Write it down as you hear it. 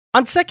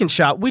On Second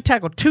Shot, we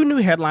tackle 2 new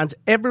headlines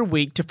every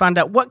week to find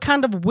out what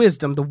kind of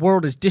wisdom the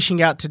world is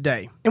dishing out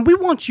today. And we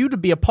want you to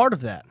be a part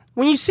of that.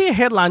 When you see a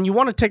headline you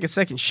want to take a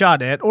second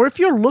shot at, or if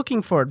you're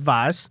looking for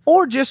advice,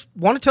 or just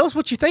want to tell us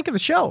what you think of the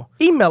show,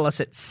 email us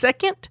at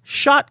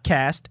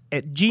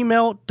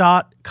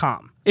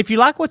secondshotcast@gmail.com. If you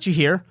like what you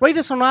hear, rate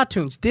us on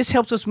iTunes. This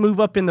helps us move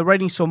up in the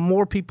ratings so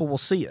more people will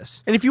see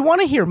us. And if you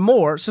want to hear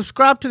more,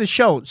 subscribe to the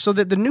show so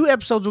that the new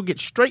episodes will get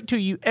straight to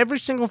you every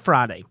single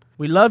Friday.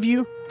 We love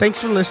you. Thanks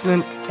for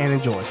listening and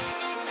enjoy.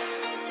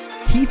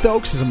 Heath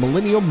Oaks is a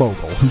millennial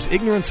mogul whose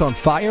ignorance on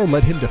fire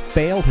led him to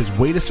fail his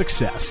way to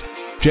success.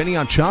 Jenny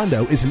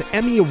Anchondo is an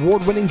Emmy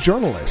award-winning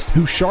journalist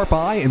whose sharp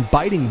eye and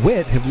biting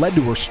wit have led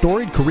to her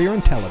storied career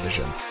in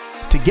television.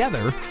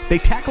 Together, they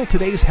tackle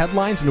today's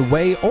headlines in a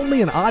way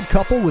only an odd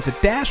couple with a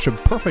dash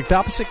of perfect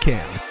opposite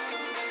can.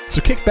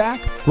 So kick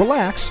back,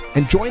 relax,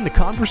 and join the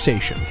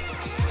conversation.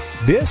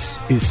 This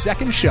is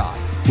Second Shot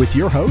with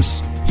your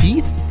hosts,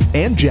 Heath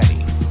and Jenny.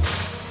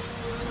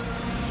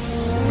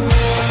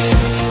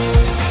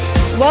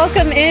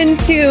 Welcome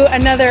into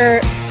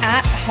another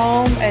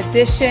at-home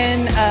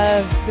edition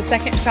of the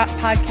Second Shot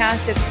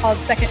podcast. It's called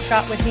Second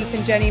Shot with Heath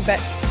and Jenny,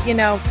 but, you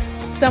know,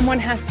 someone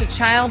has to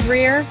child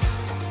rear.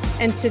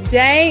 And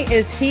today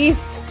is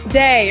Heath's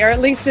day, or at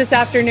least this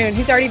afternoon.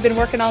 He's already been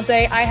working all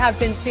day. I have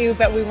been too,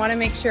 but we want to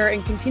make sure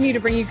and continue to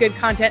bring you good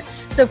content.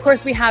 So, of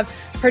course, we have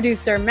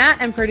producer Matt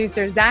and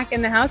producer Zach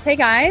in the house. Hey,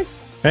 guys.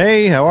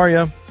 Hey, how are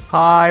you?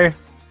 Hi.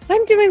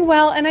 I'm doing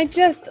well, and I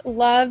just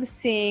love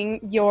seeing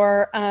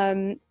your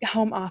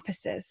home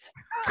offices.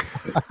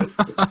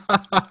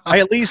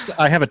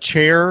 I have a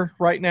chair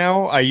right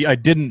now. I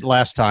didn't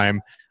last time.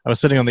 I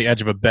was sitting on the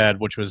edge of a bed,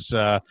 which was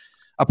a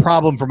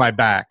problem for my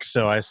back.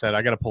 So I said,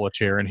 I got to pull a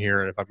chair in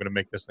here if I'm going to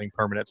make this thing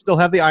permanent. Still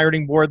have the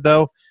ironing board,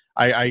 though.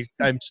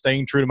 I'm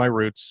staying true to my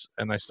roots,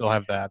 and I still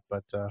have that.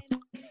 But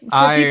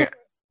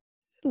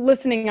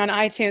listening on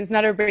iTunes,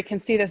 not everybody can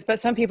see this, but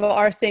some people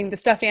are seeing the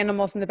stuffed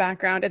animals in the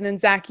background. And then,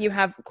 Zach, you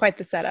have quite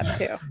the setup,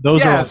 too.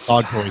 Those are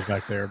all dog toys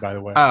back there, by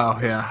the way. Oh,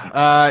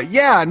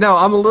 yeah. No,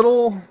 I'm a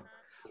little...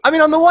 I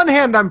mean, on the one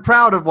hand, I'm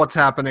proud of what's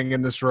happening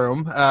in this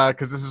room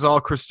because this is all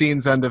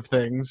Christine's end of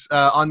things.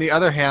 On the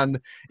other hand,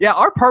 yeah,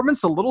 our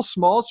apartment's a little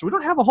small, so we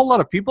don't have a whole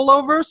lot of people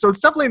over. So it's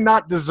definitely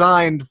not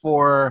designed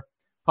for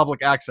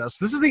public access.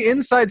 This is the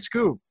inside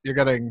scoop you're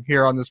getting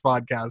here on this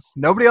podcast.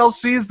 Nobody else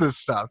sees this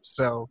stuff,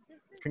 so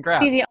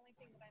congrats. The only thing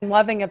I'm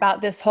loving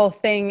about this whole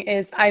thing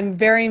is I'm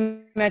very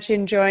much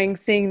enjoying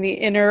seeing the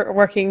inner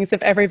workings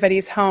of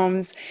everybody's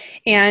homes.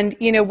 And,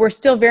 you know, we're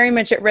still very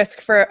much at risk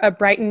for a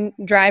Brighton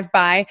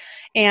drive-by,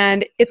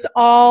 and it's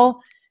all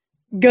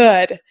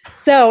good.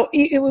 So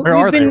where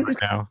are they right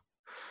now?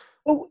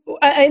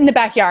 In the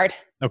backyard.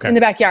 Okay. In the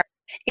backyard.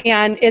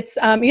 And it's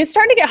starting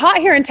to get hot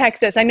here in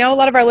Texas. I know a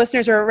lot of our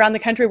listeners are around the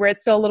country where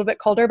it's still a little bit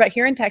colder, but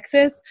here in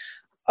Texas,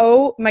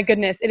 oh my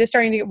goodness, it is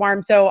starting to get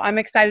warm. So I'm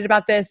excited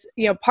about this.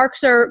 You know,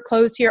 parks are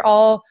closed here.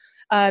 All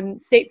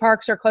state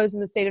parks are closed in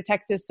the state of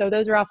Texas. So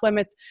those are off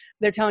limits.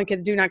 They're telling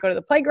kids, do not go to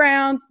the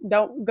playgrounds.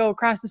 Don't go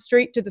across the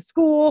street to the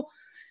school.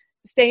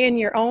 Stay in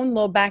your own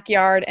little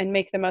backyard and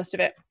make the most of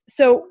it.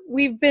 So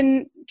we've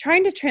been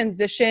trying to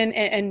transition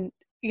and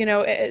you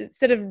know,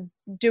 instead of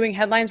doing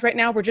headlines right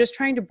now, we're just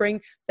trying to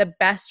bring the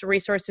best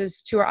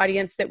resources to our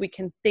audience that we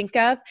can think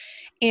of.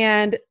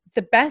 And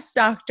the best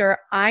doctor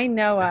I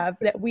know of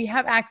that we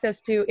have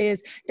access to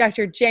is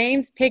Dr.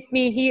 James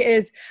Pickney. He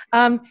is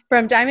from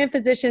Diamond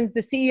Physicians, the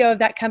CEO of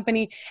that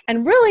company.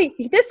 And really,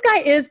 this guy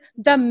is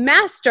the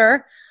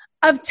master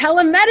of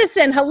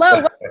telemedicine.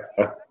 Hello.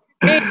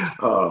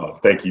 Oh,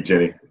 thank you,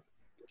 Jenny.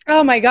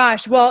 Oh my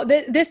gosh. Well,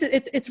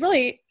 it's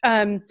really,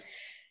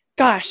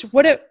 gosh,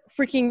 what a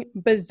freaking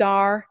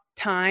bizarre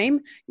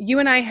time. You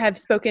and I have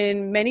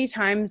spoken many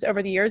times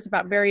over the years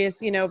about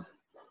various, you know,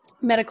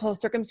 medical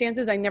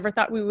circumstances. I never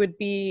thought we would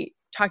be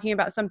talking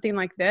about something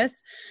like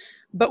this.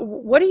 But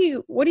what are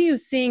you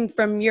seeing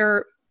from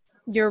your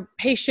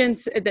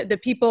patients, the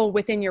people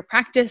within your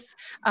practice?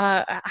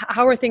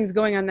 How are things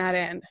going on that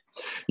end?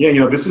 Yeah,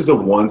 you know, this is a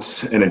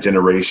once in a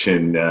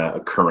generation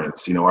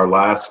occurrence. You know, our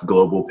last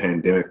global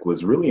pandemic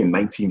was really in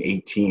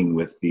 1918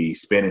 with the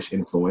Spanish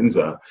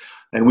influenza.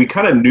 And we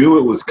kind of knew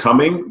it was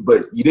coming,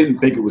 but you didn't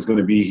think it was going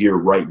to be here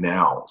right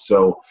now.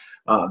 So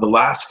the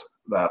last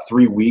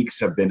 3 weeks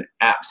have been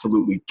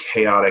absolutely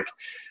chaotic.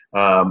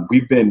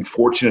 We've been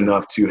fortunate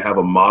enough to have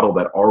a model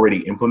that already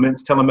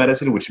implements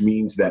telemedicine, which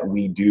means that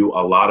we do a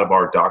lot of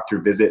our doctor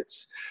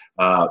visits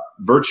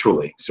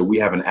virtually. So we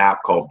have an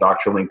app called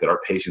DoctorLink that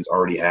our patients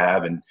already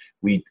have, and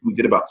we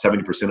did about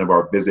 70% of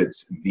our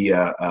visits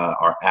via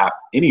our app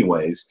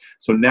anyways.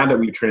 So now that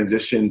we've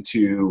transitioned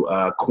to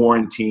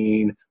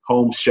quarantine,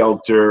 home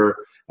shelter,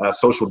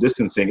 social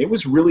distancing, it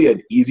was really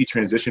an easy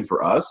transition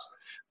for us.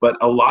 But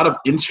a lot of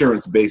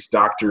insurance-based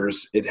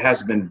doctors, it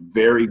has been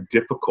very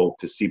difficult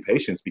to see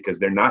patients because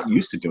they're not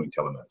used to doing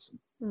telemedicine.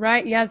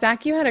 Right. Yeah.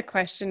 Zach, you had a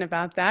question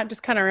about that.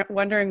 Just kind of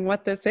wondering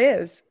what this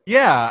is.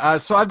 Yeah,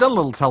 so I've done a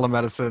little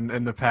telemedicine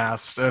in the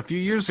past. A few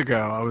years ago,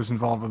 I was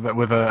involved with it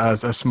with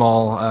a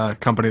small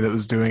company that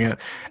was doing it,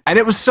 and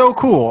it was so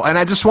cool. And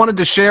I just wanted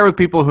to share with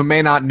people who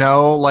may not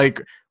know,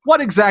 like,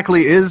 what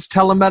exactly is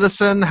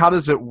telemedicine? How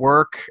does it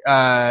work?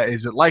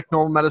 Is it like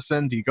normal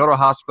medicine? Do you go to a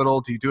hospital?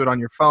 Do you do it on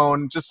your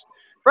phone? Just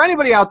for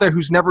anybody out there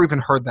who's never even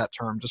heard that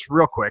term, just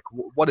real quick,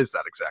 what is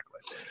that exactly?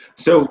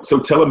 So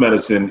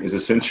telemedicine is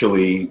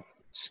essentially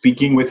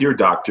speaking with your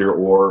doctor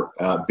or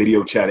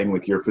video chatting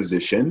with your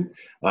physician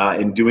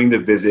and doing the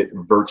visit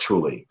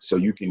virtually. So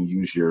you can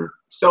use your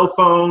cell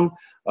phone,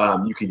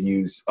 you can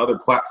use other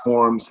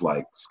platforms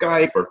like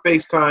Skype or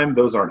FaceTime.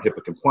 Those aren't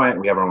HIPAA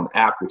compliant. We have our own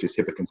app, which is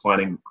HIPAA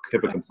compliant,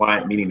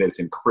 meaning that it's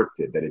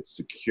encrypted, that it's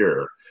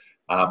secure.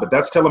 But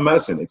that's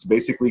telemedicine. It's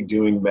basically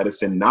doing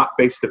medicine not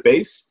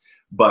face-to-face,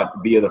 but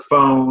via the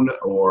phone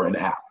or an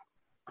app.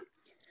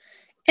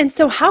 And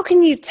so how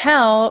can you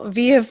tell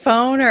via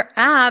phone or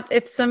app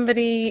if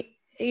somebody,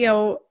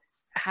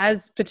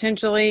 has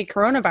potentially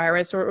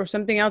coronavirus or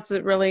something else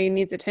that really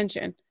needs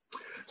attention?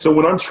 So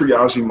when I'm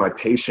triaging my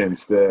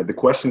patients, the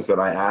questions that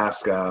I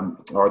ask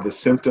are the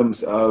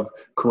symptoms of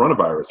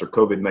coronavirus or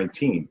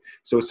COVID-19.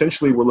 So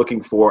essentially we're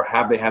looking for,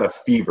 have they had a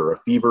fever? A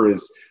fever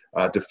is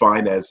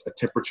defined as a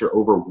temperature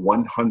over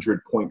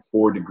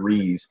 100.4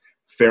 degrees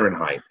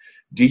Fahrenheit.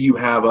 Do you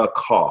have a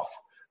cough?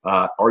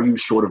 Are you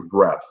short of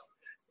breath?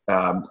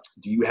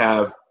 Do you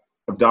have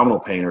abdominal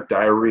pain or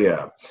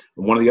diarrhea?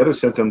 One of the other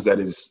symptoms that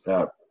is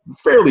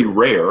fairly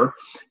rare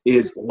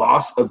is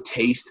loss of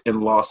taste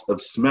and loss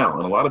of smell.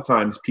 And a lot of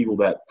times people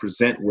that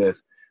present with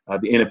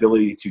the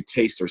inability to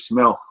taste or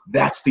smell,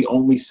 that's the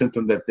only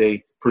symptom that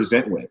they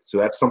present with. So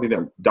that's something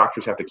that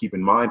doctors have to keep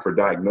in mind for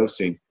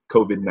diagnosing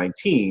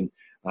COVID-19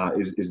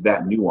 is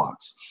that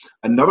nuance.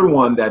 Another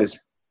one that is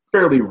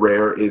fairly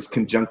rare is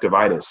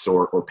conjunctivitis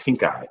or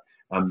pink eye.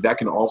 That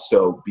can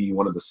also be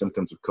one of the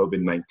symptoms of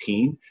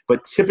COVID-19,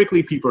 but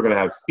typically people are going to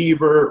have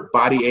fever,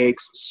 body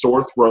aches,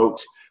 sore throat,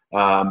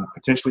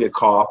 potentially a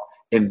cough,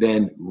 and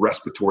then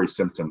respiratory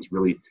symptoms,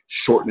 really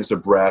shortness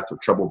of breath or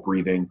trouble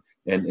breathing,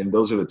 and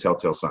those are the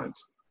telltale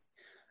signs.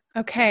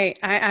 Okay,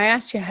 I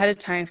asked you ahead of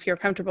time if you're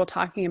comfortable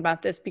talking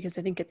about this because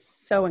I think it's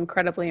so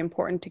incredibly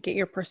important to get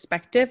your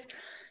perspective.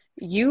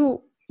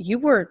 You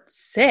were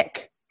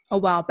sick a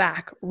while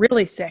back,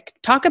 really sick.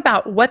 Talk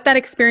about what that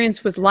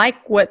experience was like.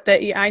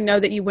 I know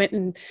that you went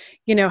and,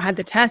 had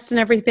the test and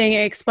everything.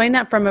 Explain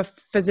that from a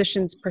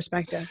physician's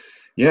perspective.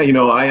 Yeah,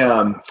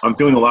 I'm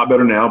feeling a lot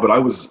better now, but I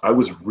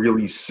was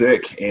really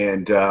sick,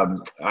 and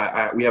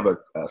we have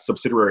a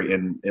subsidiary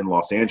in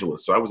Los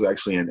Angeles, so I was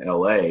actually in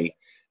LA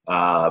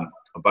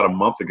about a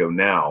month ago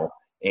now.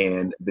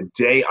 And the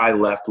day I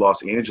left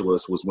Los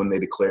Angeles was when they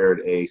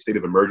declared a state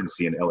of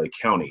emergency in LA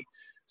County.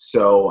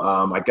 So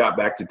I got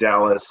back to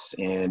Dallas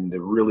and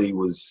really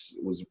was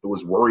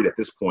worried at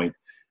this point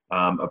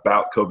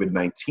about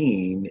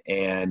COVID-19.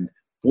 And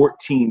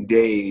 14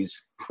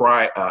 days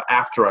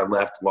after I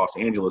left Los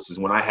Angeles is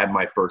when I had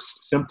my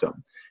first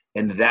symptom.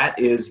 And that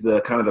is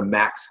the kind of the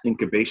max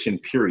incubation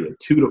period,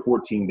 2 to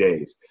 14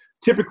 days.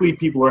 Typically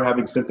people are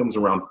having symptoms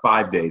around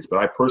 5 days, but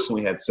I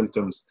personally had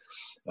symptoms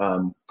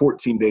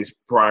 14 days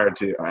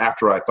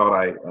after I thought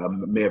I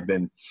may have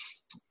been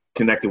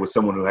connected with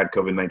someone who had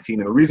COVID-19.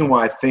 And the reason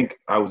why I think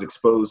I was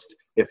exposed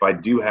if I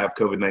do have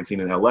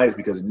COVID-19 in LA is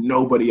because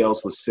nobody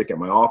else was sick at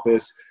my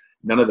office.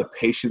 None of the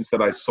patients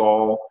that I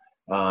saw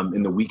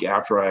in the week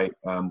after I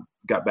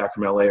got back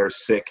from LA are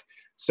sick.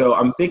 So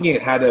I'm thinking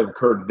it had to have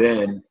occurred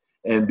then.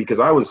 And because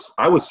I was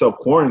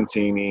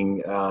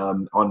self-quarantining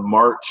on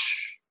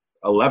March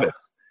 11th.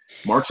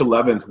 March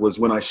 11th was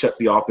when I shut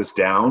the office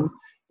down,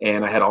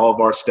 and I had all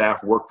of our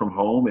staff work from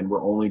home, and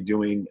we're only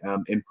doing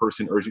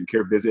in-person urgent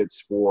care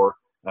visits for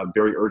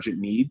very urgent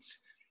needs.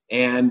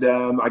 And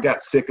I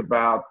got sick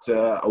about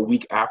a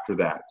week after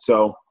that.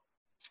 So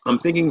I'm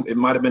thinking it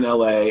might have been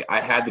LA. I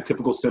had the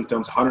typical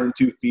symptoms,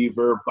 102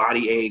 fever,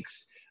 body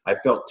aches. I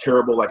felt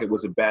terrible, like it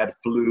was a bad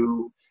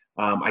flu.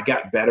 I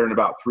got better in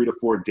about 3 to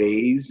 4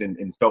 days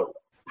and felt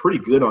pretty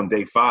good on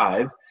day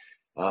 5.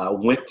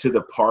 Went to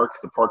the park.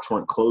 The parks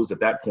weren't closed at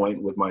that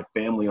point with my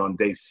family on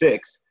day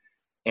 6.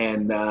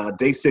 And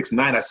day 6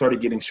 night, I started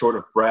getting short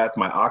of breath.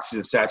 My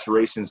oxygen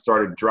saturation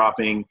started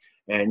dropping.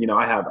 And,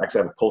 I have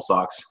a pulse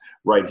ox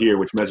right here,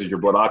 which measures your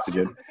blood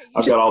oxygen.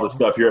 I've got all the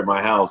stuff here at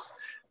my house.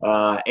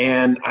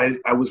 And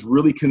I was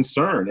really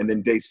concerned. And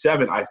then day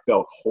 7, I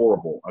felt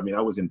horrible. I mean,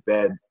 I was in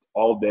bed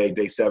all day,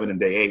 day 7 and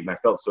day 8, and I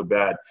felt so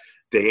bad.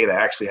 Day 8, I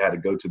actually had to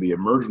go to the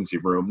emergency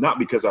room, not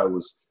because I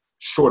was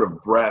short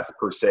of breath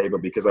per se,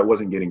 but because I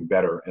wasn't getting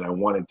better and I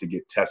wanted to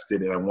get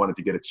tested and I wanted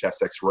to get a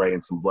chest x-ray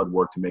and some blood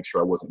work to make sure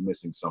I wasn't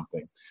missing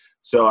something.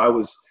 So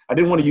I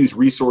didn't want to use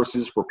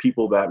resources for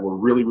people that were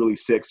really, really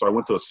sick. So I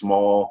went to a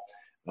small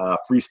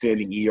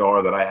freestanding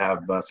ER that I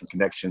have some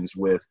connections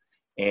with,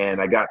 and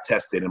I got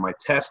tested, and my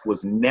test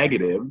was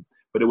negative,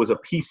 but it was a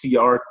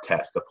PCR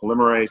test, a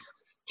polymerase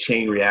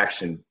chain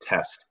reaction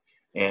test.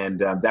 And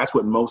that's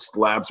what most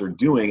labs are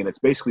doing. And it's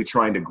basically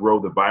trying to grow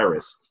the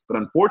virus. But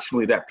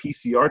unfortunately, that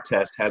PCR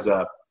test has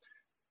a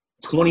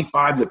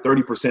 25 to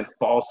 30%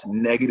 false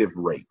negative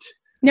rate.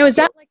 Now, is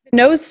that like the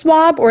nose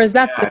swab, or is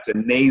that it's a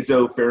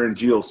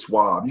nasopharyngeal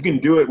swab. You can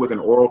do it with an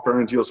oral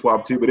pharyngeal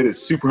swab too, but it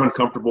is super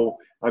uncomfortable.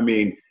 I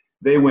mean,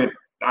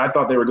 I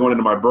thought they were going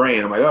into my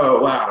brain. I'm like,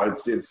 oh wow,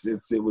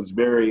 it was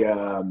very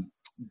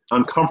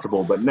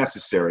uncomfortable but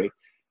necessary.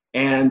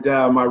 And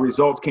my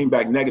results came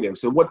back negative.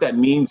 So what that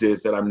means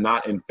is that I'm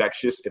not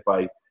infectious if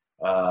I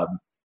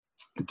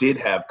did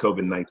have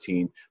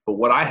COVID-19. But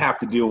what I have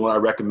to do, and what I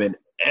recommend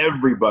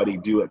everybody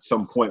do at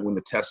some point when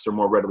the tests are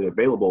more readily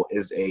available,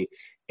 is a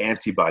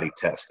antibody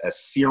test, a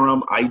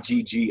serum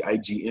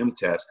IgG/IgM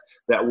test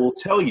that will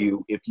tell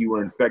you if you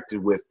were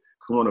infected with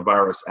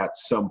coronavirus at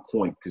some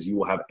point, because you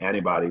will have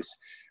antibodies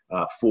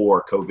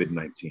for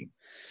COVID-19.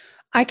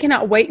 I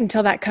cannot wait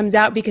until that comes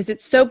out, because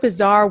it's so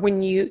bizarre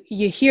when you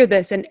hear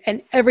this and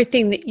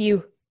everything that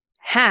you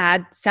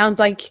had sounds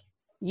like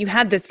you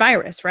had this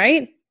virus,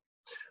 right?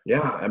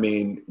 Yeah, I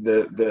mean,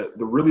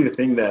 the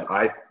thing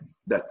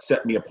that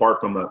set me apart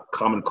from the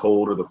common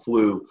cold or the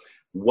flu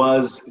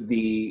was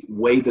the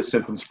way the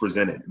symptoms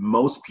presented.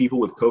 Most people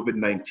with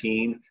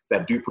COVID-19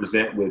 that do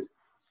present with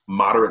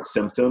moderate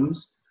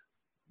symptoms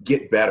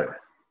get better.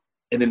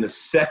 And then the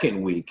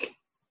second week,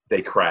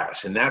 they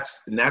crash. And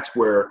that's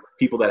where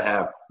people that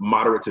have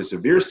moderate to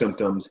severe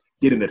symptoms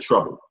get into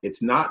trouble.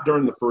 It's not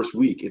during the first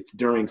week. It's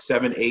during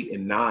 7, 8,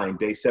 and 9,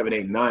 day 7,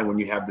 8, and 9, when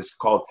you have this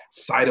called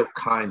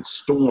cytokine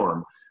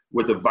storm,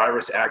 where the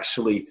virus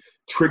actually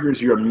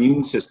triggers your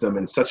immune system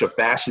in such a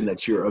fashion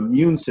that your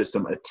immune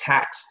system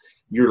attacks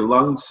your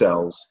lung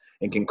cells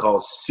and can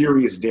cause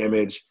serious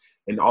damage.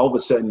 And all of a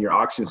sudden your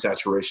oxygen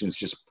saturations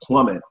just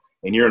plummet,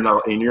 and you're in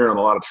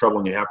a lot of trouble,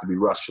 and you have to be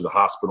rushed to the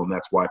hospital. And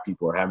that's why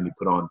people are having to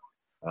put on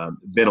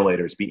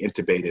ventilators, be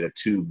intubated, a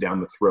tube down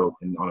the throat,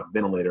 and on a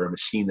ventilator, a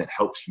machine that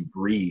helps you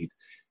breathe.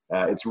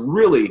 It's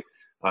really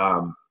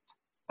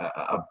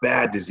a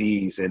bad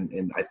disease.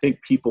 And I think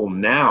people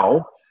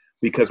now,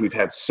 because we've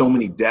had so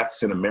many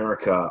deaths in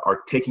America,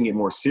 are taking it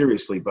more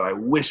seriously. But I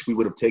wish we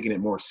would have taken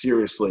it more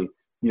seriously,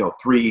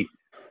 3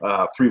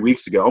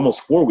 weeks ago,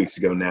 almost 4 weeks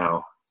ago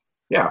now.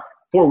 Yeah,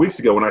 4 weeks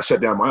ago when I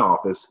shut down my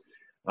office.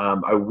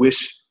 I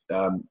wish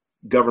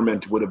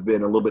government would have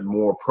been a little bit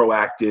more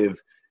proactive.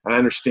 And I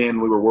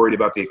understand we were worried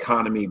about the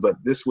economy, but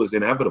this was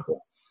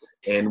inevitable.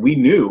 And we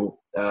knew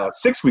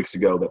 6 weeks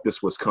ago that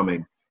this was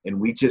coming, and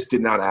we just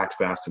did not act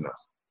fast enough.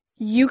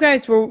 You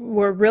guys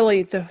were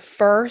really the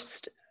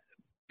first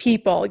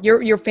people.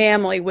 Your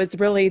family was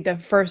really the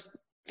first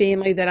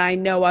family that I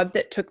know of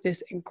that took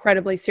this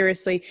incredibly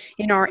seriously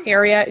in our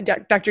area.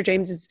 Dr.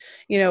 James's,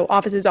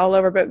 offices all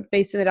over, but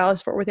based in the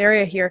Dallas-Fort Worth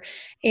area here.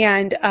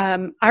 And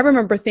I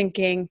remember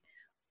thinking,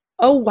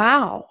 oh,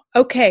 wow,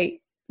 okay,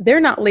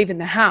 they're not leaving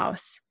the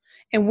house.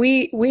 And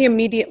we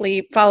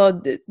immediately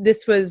followed,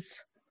 this was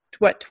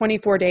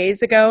 24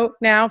 days ago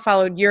now,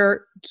 followed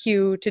your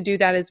cue to do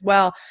that as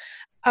well.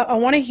 I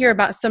want to hear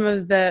about some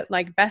of the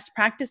best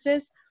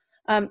practices.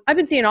 I've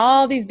been seeing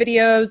all these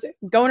videos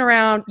going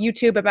around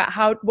YouTube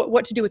about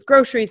what to do with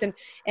groceries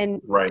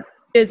and right.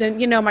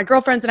 And my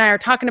girlfriends and I are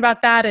talking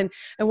about that and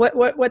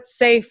what's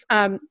safe.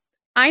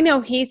 I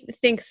know Heath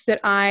thinks that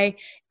I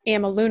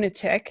am a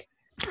lunatic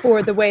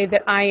for the way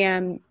that I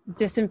am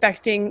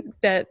disinfecting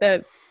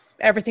the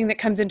everything that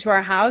comes into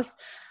our house.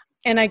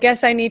 And I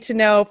guess I need to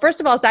know,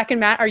 first of all, Zach and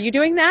Matt, are you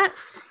doing that?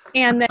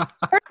 And then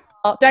first of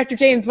all, Dr.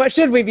 James, what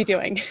should we be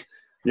doing?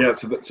 Yeah,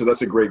 so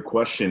that's a great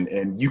question,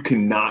 and you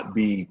cannot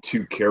be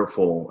too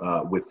careful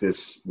with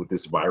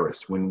this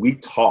virus. When we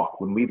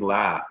talk, when we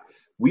laugh,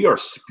 we are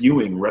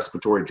spewing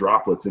respiratory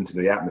droplets into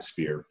the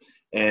atmosphere.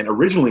 And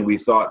originally we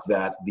thought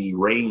that the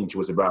range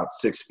was about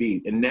 6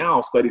 feet, and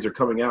now studies are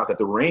coming out that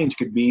the range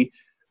could be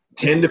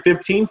 10 to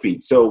 15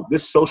 feet. So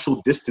this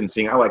social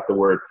distancing, I like the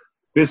word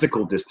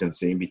physical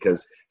distancing,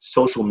 because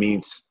social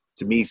means,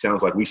 to me,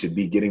 sounds like we should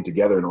be getting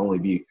together and only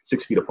be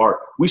 6 feet apart.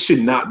 We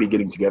should not be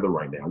getting together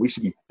right now. We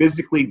should be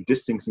physically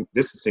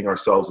distancing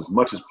ourselves as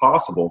much as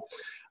possible.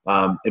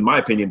 In my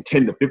opinion,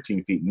 10 to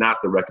 15 feet, not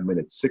the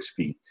recommended 6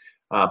 feet.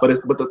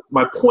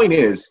 My point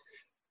is,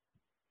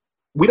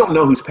 we don't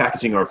know who's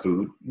packaging our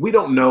food. We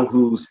don't know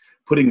who's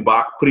putting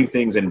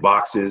things in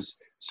boxes.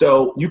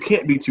 So you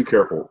can't be too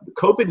careful.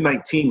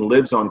 COVID-19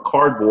 lives on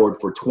cardboard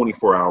for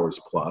 24 hours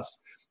plus.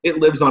 It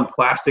lives on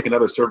plastic and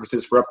other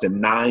surfaces for up to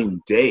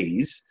 9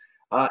 days.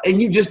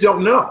 And you just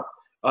don't know.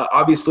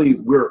 Obviously,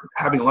 we're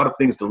having a lot of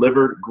things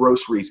delivered,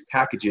 groceries,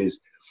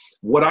 packages.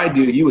 What I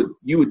do,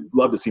 you would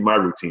love to see my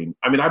routine.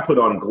 I mean, I put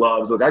on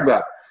gloves. Look, I've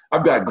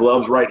got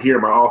gloves right here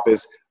in my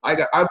office. I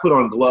put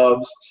on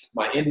gloves.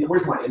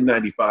 Where's my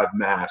N95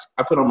 mask?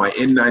 I put on my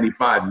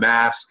N95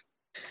 mask.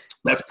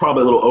 That's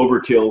probably a little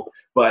overkill,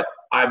 but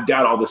I've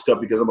got all this stuff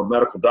because I'm a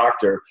medical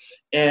doctor,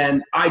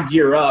 and I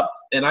gear up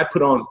and I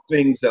put on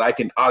things that I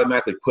can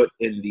automatically put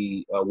in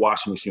the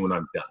washing machine when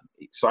I'm done.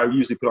 So I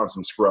usually put on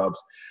some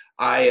scrubs.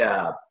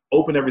 I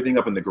open everything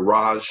up in the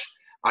garage.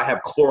 I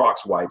have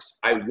Clorox wipes.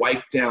 I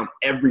wipe down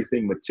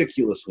everything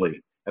meticulously,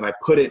 and I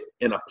put it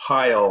in a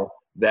pile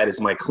that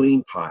is my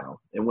clean pile.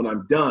 And when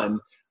I'm done,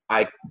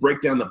 I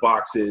break down the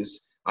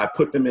boxes, I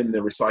put them in the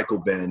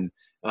recycle bin,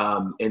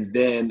 and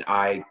then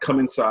I come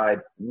inside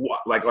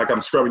like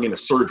I'm scrubbing into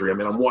surgery. I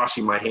mean, I'm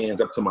washing my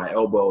hands up to my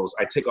elbows.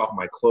 I take off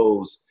my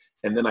clothes,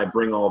 and then I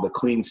bring all the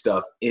clean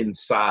stuff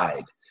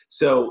inside.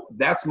 So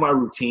that's my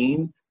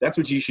routine. That's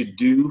what you should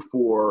do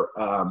for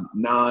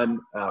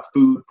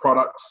non-food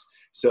products.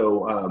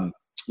 So,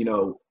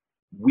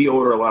 we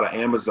order a lot of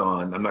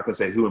Amazon. I'm not going to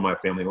say who in my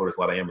family orders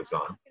a lot of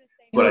Amazon,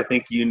 but I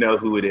think you know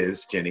who it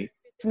is, Jenny.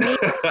 It's me.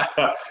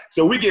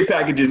 So we get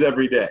packages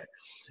every day.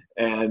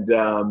 And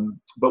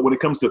but when it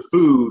comes to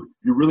food,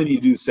 you really need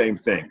to do the same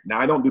thing. Now,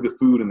 I don't do the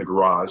food in the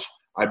garage.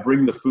 I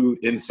bring the food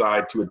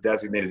inside to a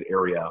designated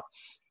area,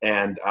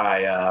 and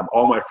I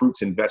all my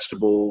fruits and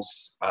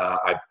vegetables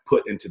I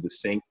put into the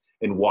sink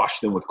and wash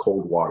them with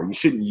cold water. You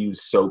shouldn't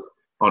use soap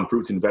on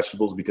fruits and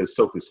vegetables because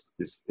soap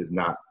is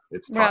not,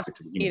 it's toxic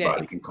to the human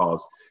body. It can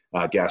cause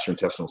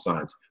gastrointestinal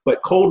signs.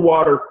 But cold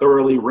water,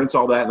 thoroughly rinse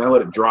all that, and I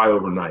let it dry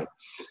overnight.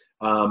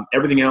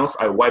 Everything else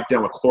I wipe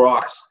down with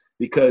Clorox,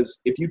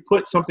 because if you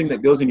put something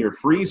that goes in your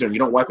freezer and you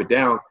don't wipe it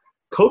down,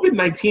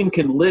 COVID-19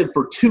 can live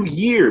for 2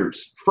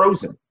 years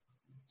frozen.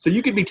 So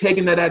you could be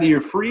taking that out of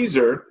your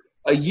freezer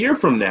a year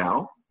from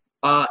now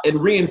and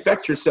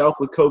reinfect yourself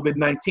with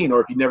COVID-19,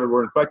 or if you never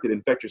were infected,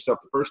 infect yourself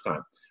the first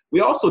time. We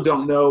also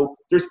don't know,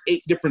 there's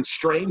 8 different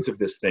strains of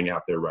this thing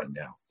out there right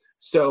now.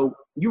 So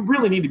you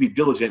really need to be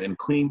diligent and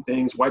clean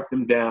things, wipe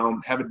them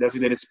down, have a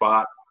designated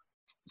spot.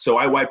 So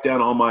I wipe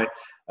down all my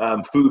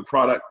food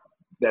product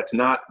that's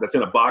in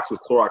a box with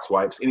Clorox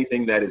wipes.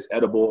 Anything that is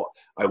edible,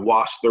 I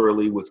wash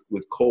thoroughly with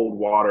cold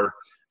water.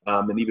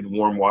 And even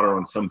warm water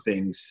on some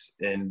things.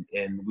 And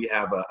we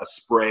have a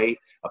spray,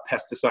 a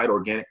pesticide,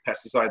 organic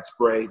pesticide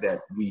spray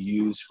that we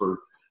used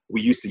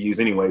to use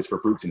anyways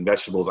for fruits and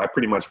vegetables. I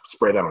pretty much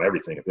spray that on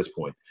everything at this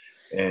point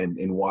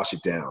and wash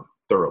it down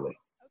thoroughly.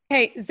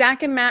 Hey,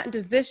 Zach and Matt,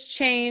 does this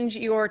change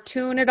your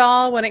tune at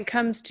all when it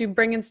comes to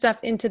bringing stuff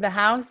into the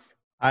house?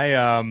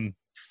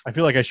 I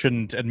feel like I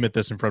shouldn't admit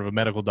this in front of a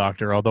medical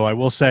doctor, although I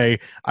will say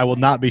I will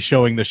not be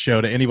showing this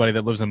show to anybody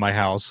that lives in my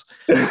house.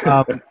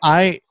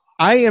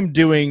 I am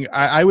doing,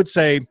 I would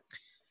say,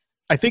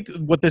 I think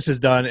what this has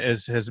done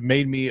has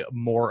made me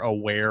more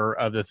aware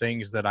of the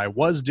things that I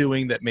was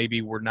doing that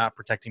maybe were not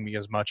protecting me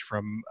as much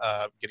from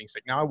getting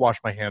sick. Now I wash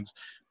my hands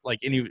like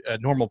any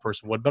normal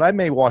person would, but I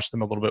may wash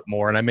them a little bit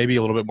more, and I may be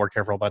a little bit more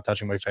careful about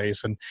touching my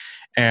face.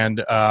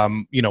 And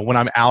when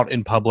I'm out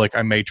in public,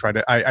 I may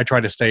I try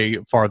to stay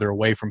farther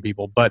away from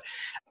people. But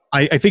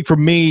I think for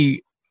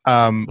me,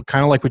 kind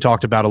of like we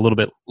talked about a little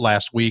bit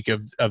last week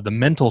of the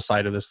mental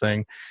side of this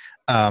thing,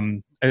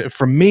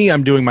 for me,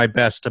 I'm doing my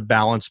best to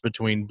balance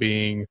between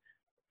being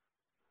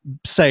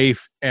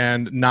safe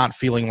and not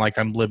feeling like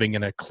I'm living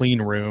in a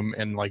clean room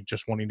and like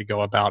just wanting to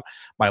go about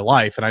my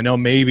life. And I know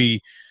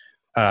maybe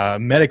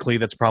medically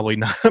that's probably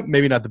not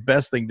the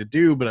best thing to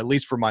do, but at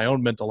least for my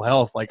own mental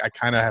health, like I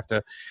kind of have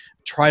to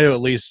try to at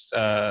least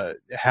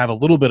have a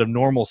little bit of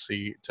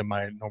normalcy to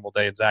my normal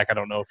day. And Zach, I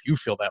don't know if you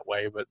feel that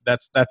way, but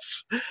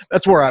that's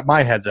where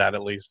my head's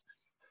at least.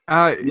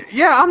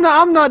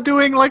 I'm not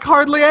doing like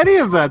hardly any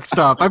of that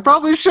stuff. I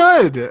probably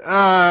should.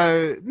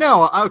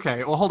 No,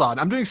 okay. Well, hold on.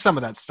 I'm doing some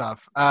of that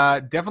stuff.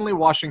 Definitely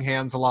washing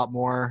hands a lot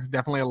more.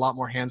 Definitely a lot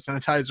more hand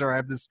sanitizer. I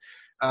have this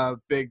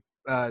big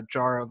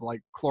jar of like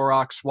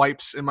Clorox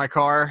wipes in my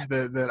car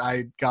that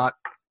I got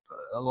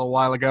a little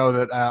while ago.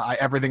 That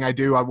everything I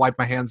do, I wipe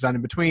my hands down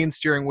in between,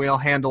 steering wheel,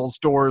 handles,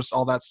 doors,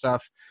 all that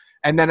stuff.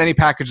 And then any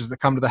packages that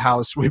come to the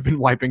house, we've been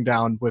wiping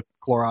down with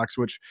Clorox,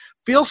 which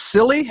feels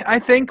silly, I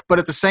think, but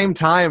at the same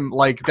time,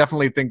 like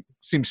definitely think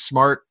seems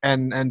smart.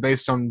 And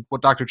based on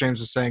what Dr.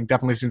 James is saying,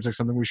 definitely seems like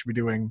something we should be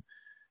doing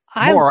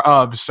more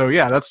of. So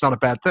yeah, that's not a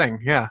bad thing.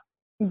 Yeah.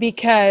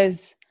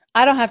 Because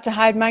I don't have to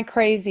hide my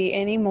crazy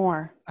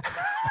anymore.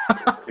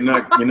 You're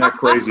not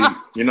crazy.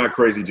 You're not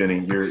crazy, Jenny.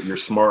 You're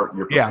smart.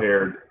 You're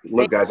prepared. Yeah.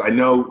 Look, guys, I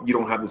know you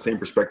don't have the same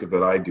perspective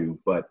that I do,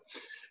 but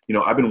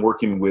I've been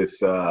working with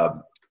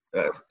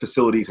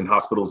facilities and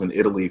hospitals in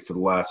Italy for the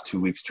last 2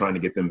 weeks, trying to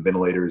get them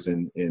ventilators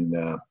and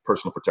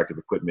personal protective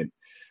equipment.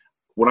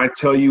 When I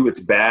tell you it's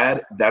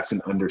bad, that's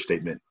an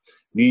understatement.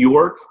 New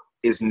York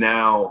is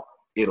now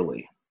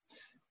Italy.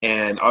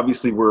 And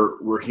obviously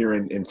we're here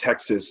in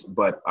Texas,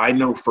 but I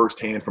know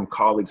firsthand from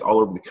colleagues all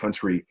over the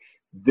country,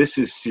 this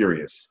is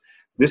serious.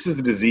 This is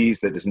a disease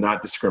that does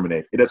not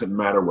discriminate. It doesn't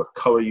matter what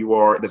color you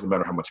are. It doesn't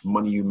matter how much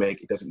money you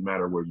make. It doesn't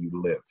matter where you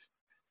live.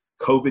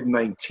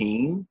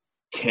 COVID-19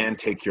 can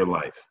take your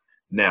life.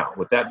 Now,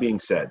 with that being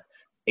said,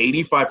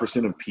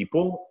 85% of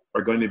people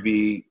are going to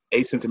be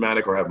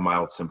asymptomatic or have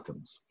mild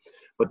symptoms.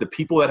 But the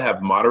people that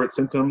have moderate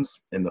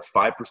symptoms and the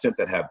 5%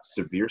 that have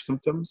severe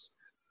symptoms,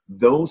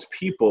 those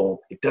people,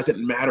 it doesn't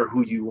matter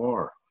who you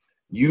are.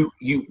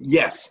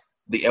 Yes,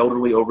 the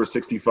elderly over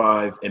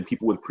 65 and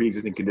people with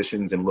pre-existing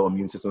conditions and low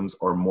immune systems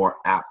are more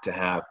apt to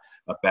have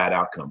bad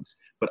outcomes.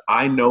 But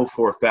I know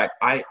for a fact,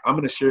 I'm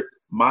going to share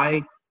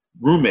my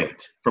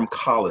roommate from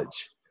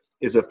college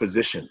is a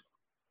physician.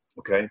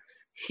 Okay.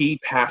 He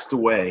passed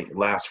away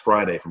last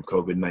Friday from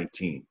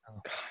COVID-19. Oh,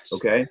 gosh.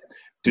 Okay.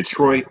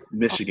 Detroit,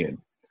 Michigan.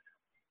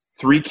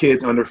 3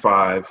 kids under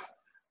 5.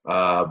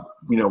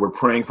 We're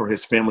praying for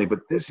his family, but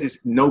this is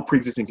no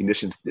pre-existing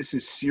conditions. This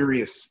is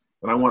serious.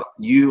 And I want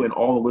you and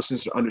all the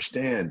listeners to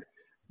understand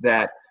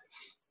that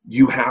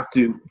you have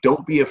to,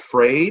 don't be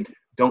afraid,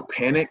 don't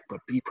panic, but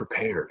be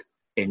prepared.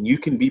 And you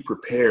can be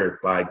prepared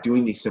by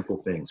doing these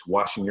simple things: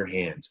 washing your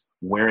hands,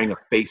 wearing a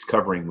face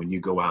covering when you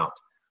go out,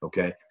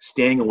 okay?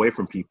 Staying away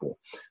from people.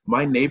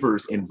 My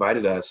neighbors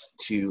invited us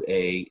to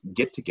a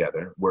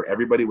get-together where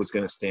everybody was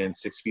going to stand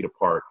 6 feet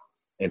apart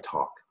and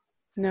talk.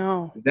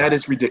 No. That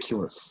is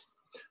ridiculous.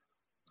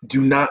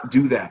 Do not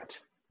do that.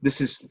 This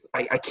is,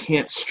 I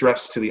can't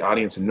stress to the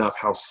audience enough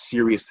how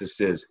serious this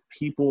is.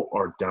 People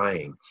are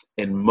dying,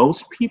 and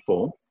most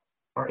people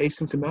are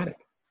asymptomatic.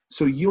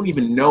 So you don't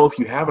even know if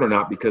you have it or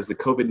not, because the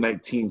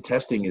COVID-19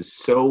 testing is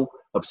so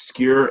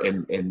obscure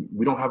and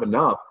we don't have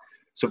enough.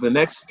 So for the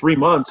next 3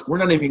 months, we're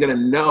not even going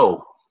to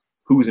know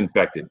who's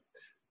infected.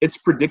 It's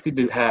predicted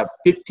to have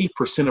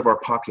 50% of our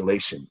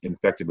population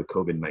infected with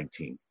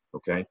COVID-19,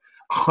 okay?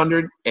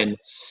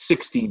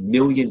 160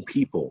 million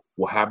people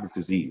will have this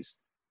disease,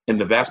 and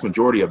the vast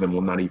majority of them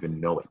will not even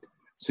know it.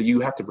 So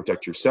you have to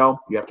protect yourself,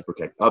 you have to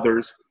protect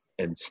others,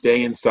 and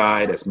stay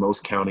inside, as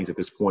most counties at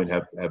this point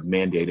have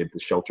mandated the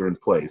shelter in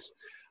place.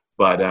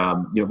 But,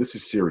 this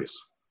is serious.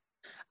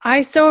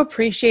 I so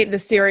appreciate the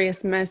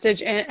serious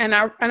message, and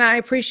I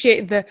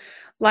appreciate the,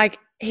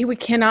 hey, we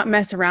cannot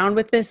mess around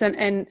with this.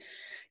 And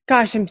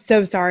gosh, I'm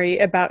so sorry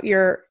about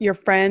your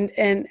friend,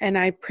 and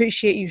I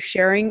appreciate you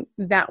sharing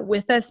that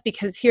with us,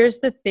 because here's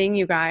the thing,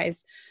 you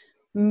guys.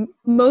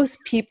 Most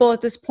people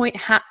at this point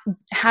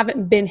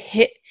haven't been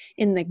hit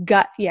in the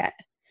gut yet.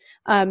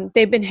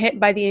 They've been hit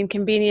by the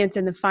inconvenience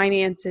and the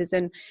finances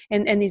and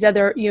these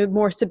other,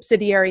 more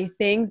subsidiary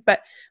things,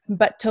 but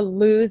to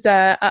lose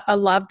a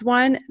loved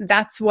one,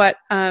 that's what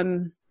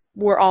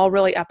we're all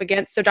really up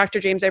against. So Dr.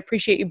 James, I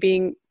appreciate you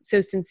being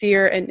so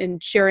sincere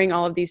and sharing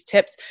all of these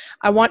tips.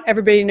 I want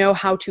everybody to know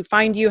how to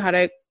find you, how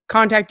to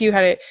contact you,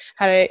 how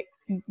to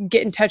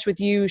get in touch with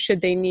you should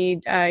they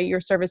need your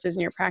services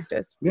in your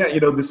practice. Yeah,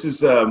 this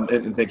is,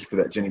 and thank you for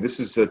that, Jenny.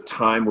 This is a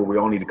time where we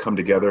all need to come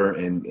together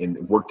and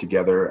work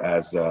together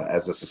as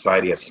a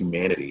society, as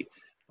humanity.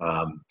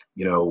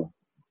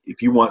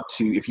 If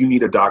you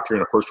need a doctor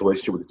and a personal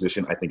relationship with a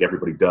physician, I think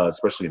everybody does,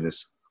 especially in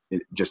this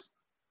just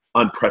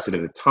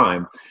unprecedented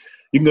time.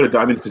 You can go to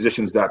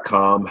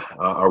diamondphysicians.com,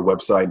 our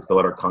website, and fill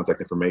out our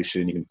contact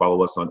information. You can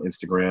follow us on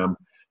Instagram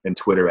and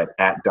Twitter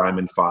at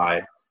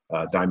DiamondPhy.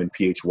 Diamond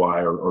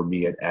PHY, or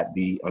me at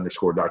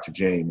 @the_Dr.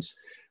 James.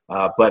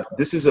 But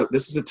this is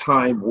a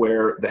time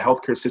where the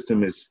healthcare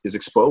system is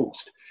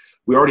exposed.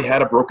 We already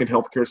had a broken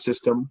healthcare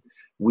system.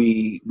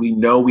 We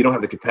know we don't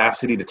have the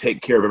capacity to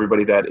take care of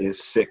everybody that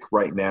is sick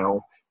right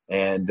now.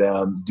 And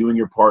doing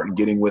your part and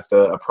getting with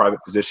a private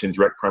physician,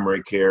 direct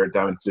primary care,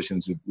 Diamond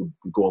Physicians would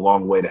go a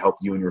long way to help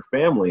you and your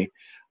family.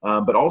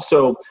 But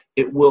also,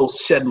 it will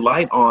shed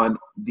light on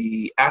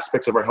the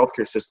aspects of our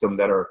healthcare system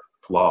that are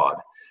flawed.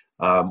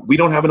 We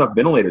don't have enough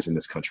ventilators in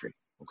this country,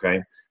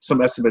 okay?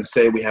 Some estimates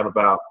say we have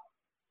about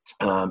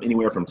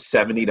anywhere from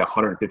 70 to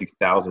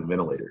 150,000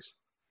 ventilators.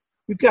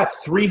 We've got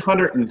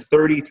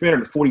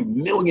 340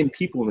 million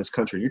people in this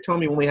country. You're telling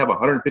me we only have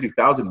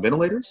 150,000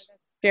 ventilators?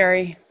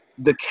 Very.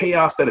 The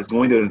chaos that is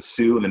going to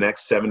ensue in the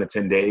next 7 to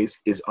 10 days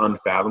is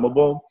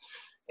unfathomable.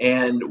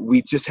 And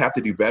we just have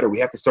to do better. We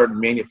have to start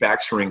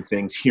manufacturing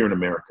things here in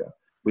America.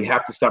 We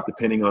have to stop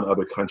depending on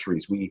other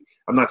countries.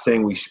 I'm not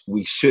saying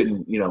we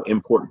shouldn't,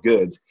 import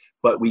goods,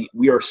 but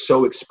we are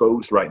so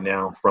exposed right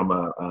now from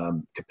a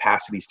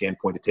capacity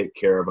standpoint to take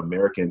care of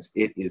Americans.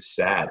 It is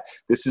sad.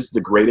 This is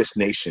the greatest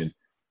nation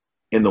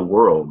in the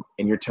world,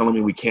 and you're telling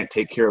me we can't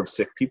take care of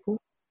sick people?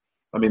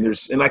 I mean,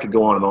 and I could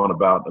go on and on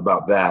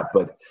about that,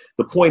 but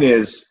the point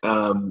is,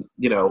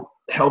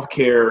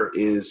 healthcare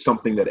is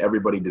something that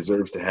everybody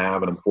deserves to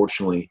have, and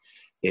unfortunately,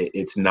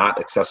 it's not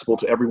accessible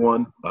to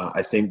everyone.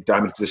 I think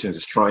Diamond Physicians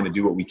is trying to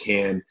do what we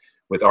can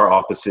with our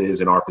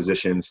offices and our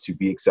physicians to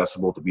be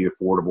accessible, to be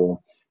affordable,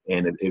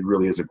 and it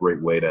really is a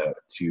great way to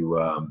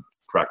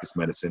practice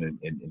medicine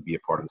and be a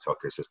part of this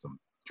healthcare system,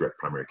 direct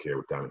primary care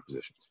with Diamond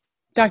Physicians.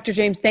 Dr.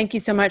 James, thank you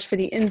so much for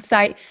the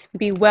insight.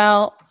 Be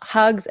well,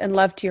 hugs and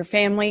love to your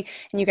family.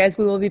 And you guys,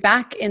 we will be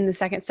back in the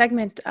second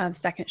segment of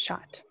Second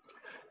Shot.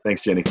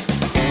 Thanks, Jenny.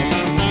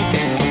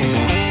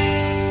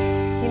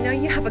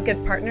 You have a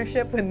good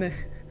partnership when the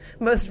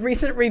most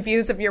recent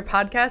reviews of your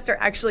podcast are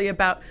actually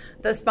about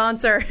the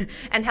sponsor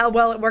and how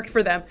well it worked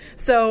for them.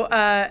 So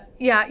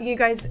you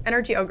guys,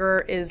 Energy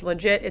Ogre is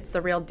legit. It's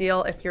the real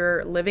deal. If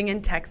you're living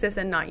in Texas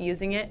and not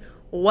using it,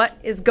 what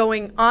is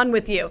going on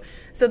with you?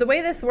 So the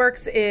way this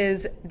works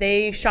is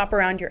they shop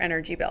around your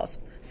energy bills.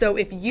 So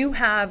if you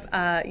have,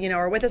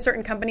 are with a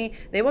certain company,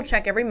 they will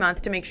check every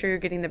month to make sure you're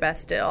getting the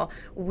best deal.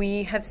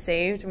 We have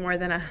saved more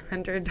than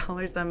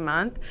 $100 a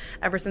month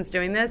ever since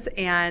doing this.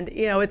 And,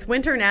 it's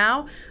winter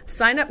now.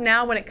 Sign up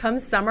now. When it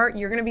comes summer,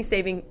 you're going to be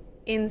saving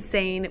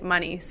insane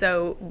money.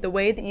 So the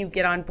way that you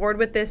get on board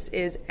with this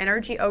is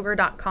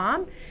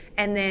energyogre.com.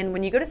 And then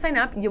when you go to sign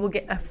up, you will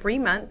get a free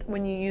month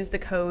when you use the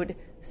code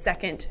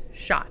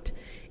SECONDSHOT.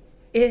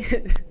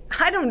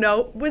 I don't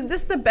know, was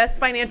this the best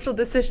financial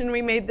decision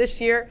we made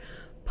this year?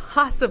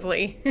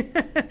 Possibly.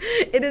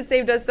 It has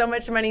saved us so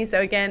much money. So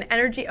again,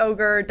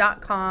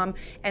 energyogre.com,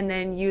 and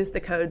then use the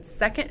code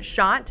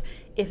SECONDSHOT.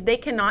 If they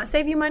cannot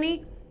save you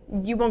money,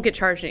 you won't get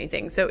charged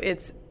anything. So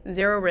it's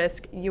zero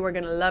risk. You are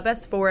going to love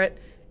us for it.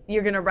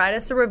 You're going to write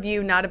us a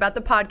review, not about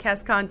the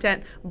podcast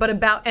content, but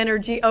about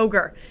Energy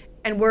Ogre.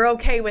 And we're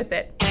okay with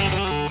it.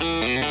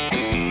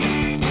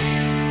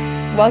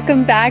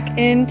 Welcome back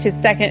into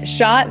Second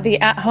Shot.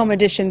 The at-home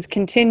editions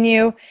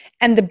continue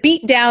and the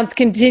beatdowns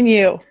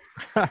continue.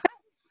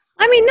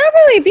 I mean, not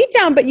really a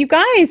beatdown, but you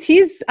guys,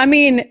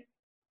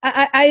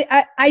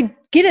 I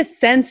get a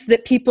sense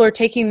that people are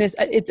taking this,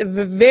 it's a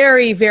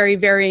very, very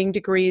varying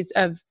degrees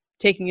of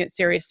taking it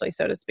seriously,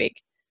 so to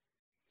speak.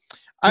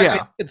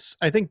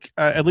 I think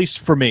at least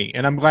for me,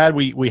 and I'm glad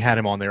we had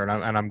him on there,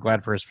 and I'm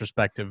glad for his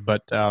perspective.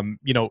 But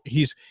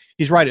he's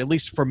right. At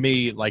least for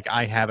me, like,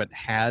 I haven't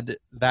had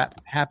that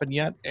happen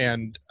yet,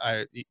 and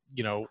I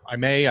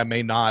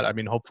may not. I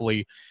mean,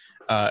 hopefully,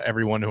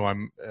 everyone who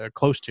I'm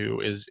close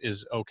to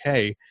is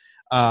okay.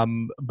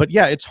 But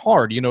yeah, it's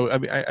hard.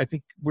 I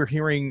think we're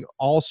hearing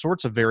all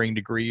sorts of varying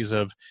degrees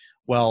of,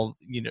 well,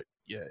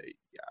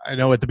 I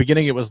know at the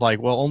beginning it was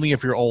like, well, only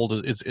if you're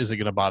old is it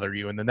going to bother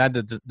you, and then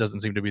that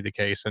doesn't seem to be the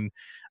case. And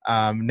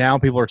now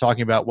people are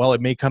talking about, well,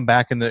 it may come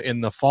back in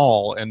the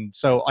fall, and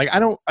so I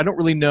don't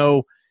really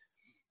know.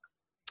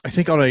 I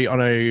think on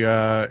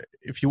a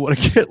if you want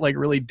to get like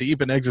really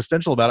deep and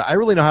existential about it, I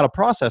really know how to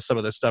process some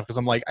of this stuff, because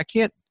I'm like, I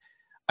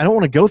don't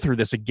want to go through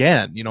this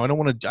again. I don't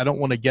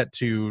want to get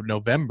to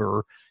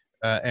November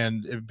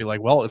and it'd be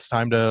like, well, it's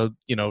time to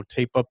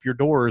tape up your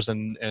doors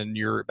and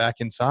you're back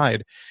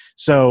inside.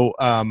 So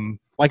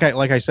like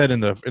I said in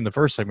the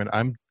first segment,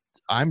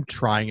 I'm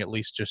trying at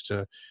least just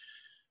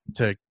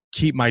to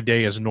keep my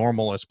day as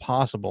normal as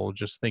possible.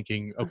 Just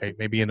thinking, okay,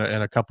 maybe in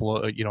a couple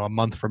of a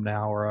month from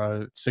now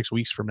or 6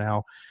 weeks from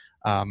now,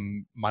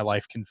 my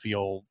life can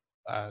feel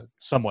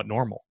somewhat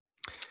normal.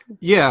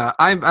 Yeah,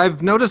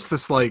 I've noticed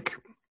this, like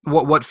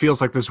what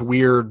feels like this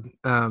weird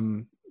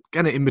kind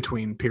of in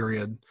between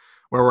period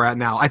where we're at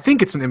now. I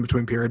think it's an in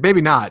between period.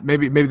 Maybe not.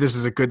 Maybe this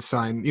is a good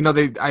sign.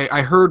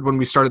 I heard when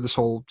we started this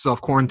whole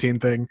self-quarantine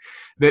thing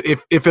that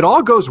if it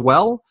all goes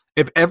well,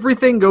 if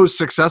everything goes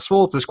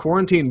successful, if this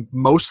quarantine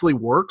mostly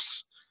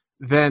works,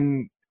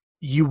 then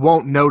you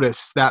won't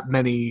notice that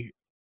many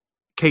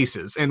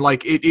cases, and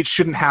like it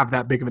shouldn't have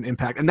that big of an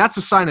impact. And that's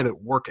a sign of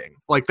it working.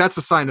 Like that's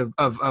a sign of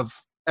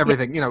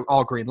everything,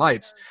 all green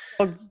lights.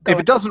 If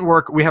it doesn't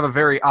work, we have a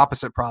very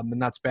opposite problem,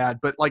 and that's bad.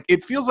 But like,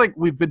 it feels like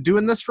we've been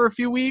doing this for a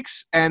few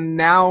weeks, and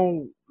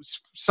now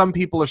some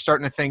people are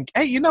starting to think,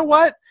 hey, you know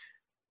what?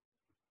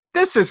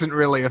 This isn't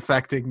really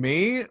affecting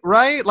me,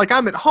 right? Like,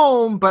 I'm at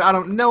home, but I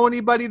don't know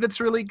anybody that's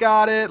really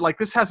got it. Like,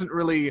 this hasn't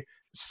really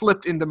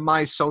slipped into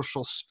my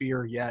social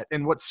sphere yet.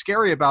 And what's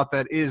scary about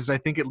that is I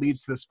think it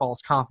leads to this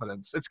false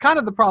confidence. It's kind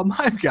of the problem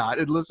I've got.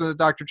 And listen to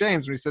Dr.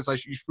 James when he says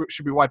you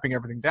should be wiping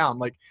everything down.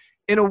 Like,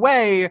 in a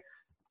way,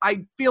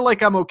 I feel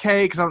like I'm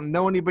okay because I don't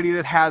know anybody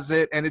that has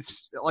it. And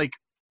it's like,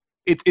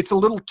 it's a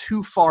little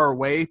too far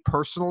away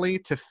personally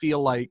to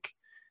feel like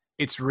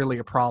it's really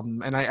a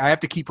problem. And I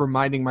have to keep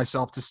reminding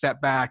myself to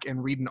step back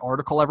and read an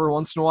article every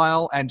once in a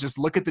while and just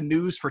look at the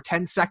news for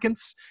 10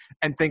 seconds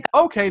and think,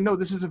 okay, no,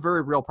 this is a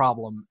very real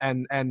problem.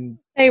 And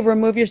hey,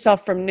 remove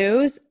yourself from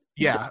news.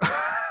 Yeah.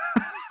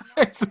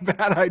 It's a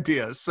bad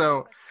idea.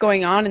 So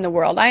going on in the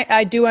world.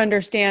 I do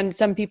understand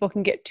some people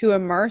can get too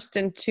immersed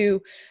and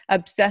too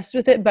obsessed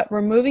with it, but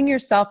removing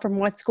yourself from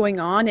what's going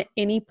on at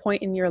any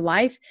point in your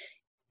life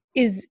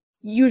is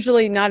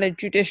usually not a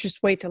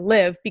judicious way to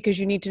live, because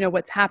you need to know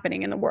what's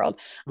happening in the world.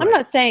 Right. I'm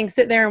not saying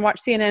sit there and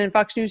watch CNN and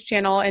Fox News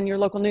Channel and your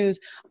local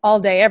news all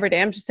day, every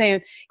day. I'm just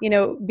saying,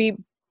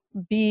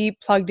 be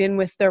plugged in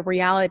with the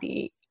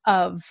reality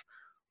of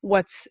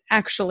what's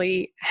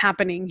actually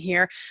happening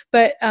here.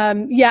 But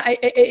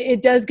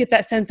it does get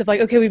that sense of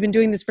like, okay, we've been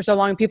doing this for so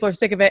long and people are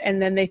sick of it. And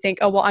then they think,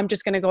 oh, well, I'm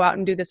just going to go out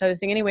and do this other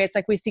thing anyway. It's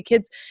like we see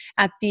kids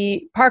at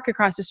the park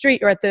across the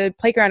street or at the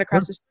playground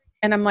across the street.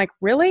 And I'm like,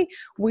 really?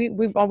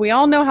 We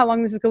all know how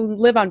long this is going to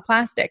live on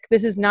plastic.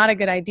 This is not a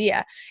good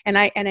idea. And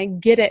I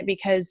get it,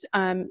 because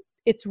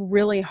it's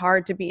really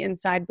hard to be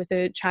inside with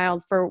a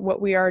child for what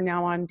we are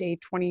now on day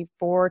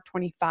 24,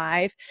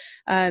 25,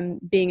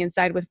 being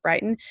inside with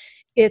Brighton.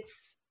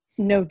 It's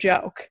no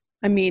joke.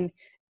 I mean,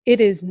 it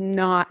is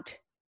not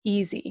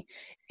easy.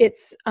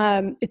 It's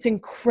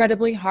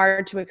incredibly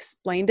hard to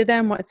explain to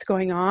them what's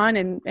going on.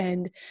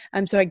 And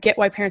so I get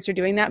why parents are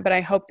doing that, but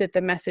I hope that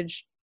the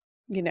message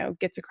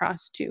gets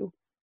across to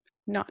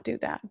not do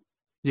that.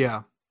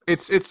 Yeah.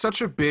 It's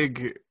such a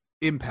big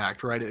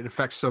impact, right? It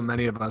affects so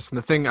many of us. And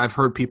the thing I've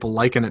heard people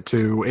liken it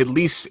to, at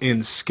least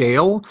in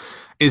scale,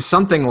 is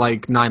something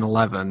like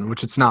 9/11,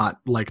 which it's not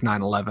like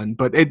 9/11,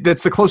 but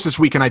it's the closest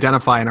we can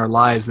identify in our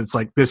lives. That's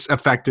like this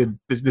affected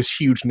this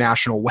huge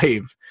national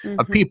wave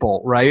of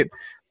people, right?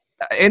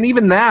 And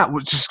even that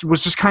was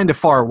just kind of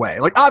far away.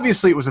 Like,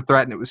 obviously it was a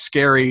threat and it was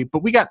scary,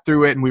 but we got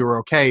through it and we were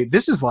okay.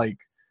 This is like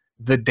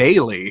the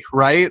daily,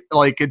 right?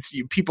 Like, it's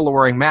people are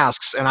wearing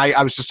masks, and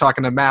I was just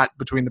talking to Matt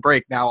between the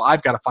break. Now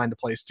I've got to find a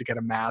place to get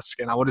a mask,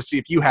 and I want to see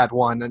if you had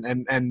one.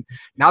 And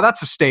now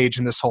that's a stage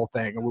in this whole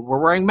thing. We're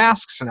wearing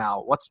masks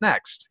now. What's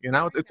next? You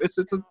know, it's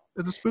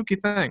a spooky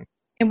thing.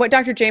 And what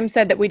Dr. James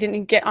said that we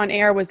didn't get on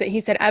air was that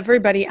he said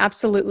everybody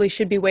absolutely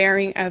should be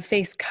wearing a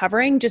face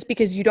covering, just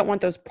because you don't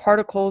want those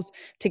particles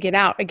to get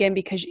out. Again,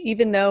 because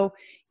even though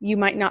you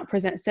might not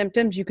present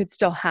symptoms, you could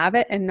still have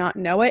it and not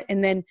know it.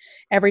 And then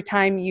every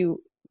time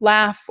you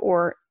laugh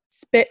or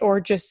spit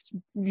or just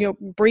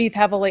breathe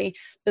heavily,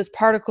 those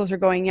particles are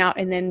going out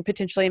and then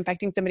potentially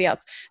infecting somebody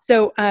else.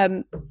 So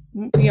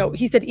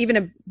he said even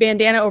a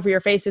bandana over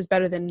your face is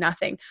better than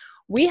nothing.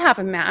 We have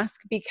a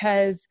mask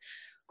because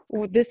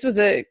this was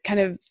a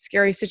kind of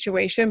scary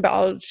situation, but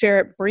I'll share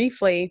it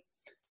briefly.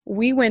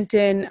 We went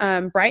in,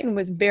 Brighton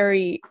was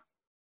very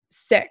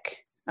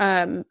sick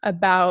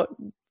about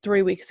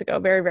 3 weeks ago,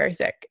 very, very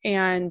sick.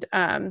 And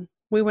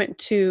we went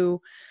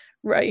to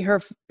her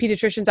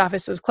pediatrician's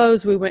office was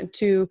closed. We went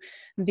to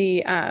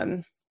the,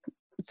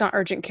 it's not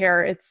urgent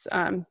care. It's,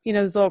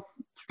 those little.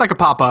 It's like a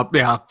pop-up.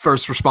 Yeah.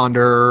 First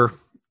responder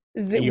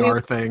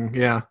ER thing.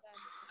 Yeah.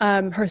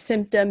 Her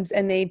symptoms,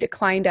 and they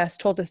declined us,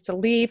 told us to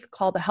leave,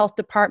 call the health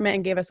department,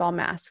 and gave us all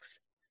masks.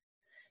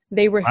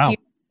 They refused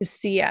to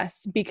see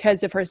us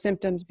because of her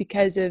symptoms,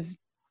 because of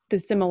the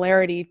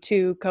similarity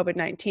to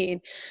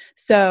COVID-19.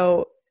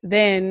 So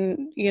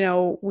then,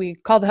 we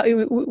called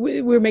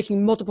we were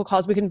making multiple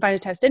calls. We couldn't find a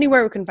test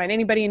anywhere. We couldn't find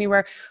anybody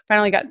anywhere.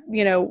 Finally got,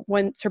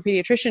 once her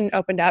pediatrician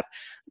opened up,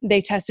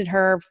 they tested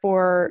her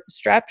for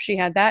strep. She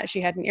had that. She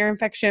had an ear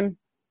infection.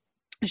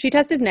 She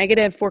tested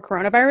negative for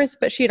coronavirus,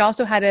 but she had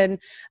also had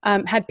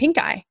had pink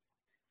eye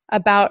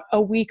about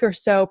a week or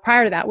so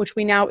prior to that, which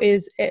we know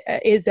is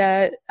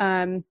a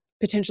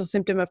potential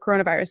symptom of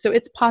coronavirus. So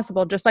it's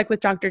possible, just like with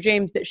Dr.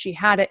 James, that she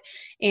had it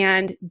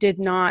and did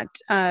not,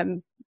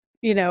 it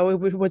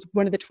was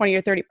one of the 20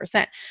 or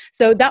 30%.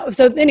 So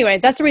anyway,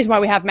 that's the reason why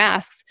we have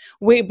masks,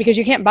 because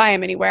you can't buy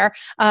them anywhere.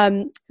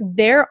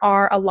 There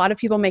are a lot of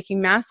people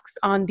making masks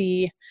on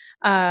the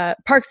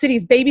Park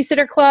Cities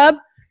Babysitter Club.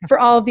 For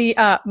all the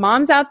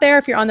moms out there,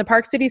 if you're on the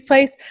Park Cities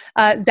place,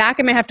 Zach,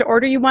 I may have to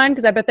order you one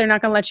because I bet they're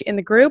not going to let you in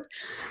the group.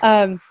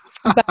 But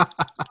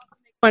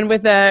one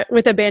with a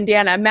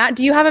bandana. Matt,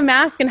 do you have a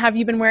mask, and have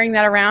you been wearing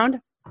that around?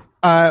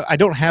 I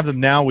don't have them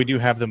now. We do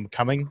have them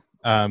coming.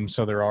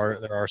 So there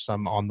are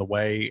some on the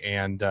way,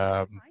 and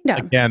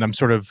again, I'm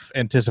sort of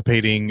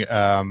anticipating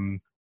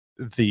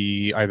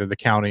either the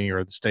county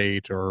or the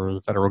state or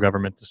the federal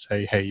government to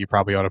say, hey, you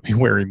probably ought to be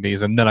wearing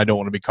these, and then I don't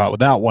want to be caught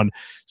without one.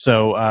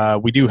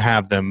 So we do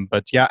have them,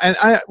 but yeah, and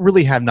I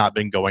really have not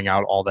been going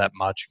out all that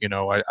much.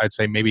 I'd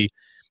say maybe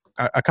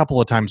a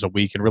couple of times a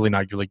week, and really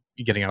not really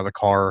getting out of the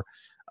car.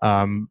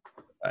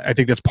 I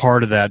think that's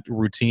part of that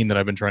routine that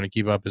I've been trying to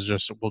keep up, is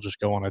we'll just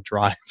go on a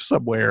drive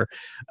somewhere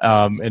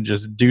and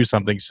just do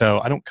something. So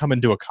I don't come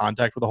into a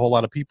contact with a whole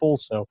lot of people.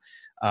 So,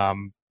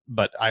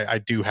 but I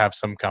do have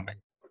some coming.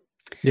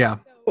 Yeah.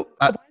 Go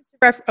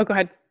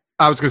ahead.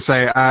 I was going to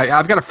say,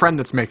 I've got a friend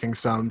that's making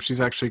some. She's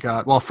actually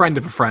got, a friend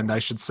of a friend, I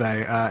should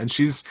say. And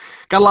she's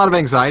got a lot of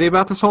anxiety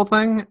about this whole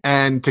thing.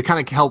 And to kind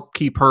of help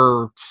keep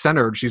her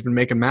centered, she's been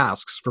making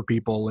masks for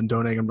people and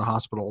donating them to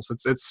hospitals.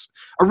 It's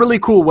a really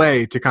cool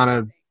way to kind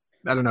of,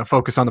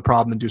 focus on the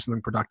problem and do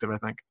something productive, I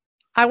think.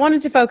 I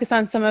wanted to focus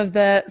on some of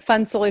the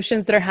fun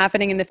solutions that are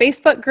happening in the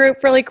Facebook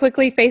group really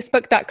quickly,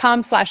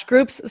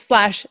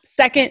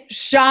 facebook.com/groups/second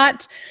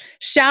shot.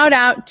 Shout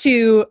out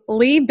to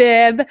Lee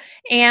Bibb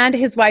and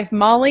his wife,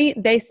 Molly.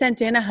 They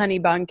sent in a honey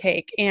bun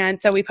cake.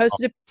 And so we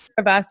posted a picture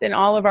of us in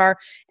all of our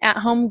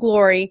at-home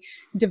glory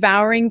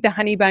devouring the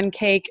honey bun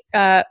cake.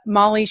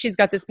 Molly, she's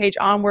got this page,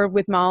 Onward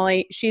with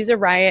Molly. She's a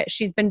riot.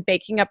 She's been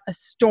baking up a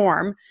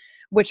storm,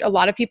 which a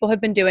lot of people have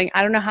been doing.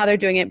 I don't know how they're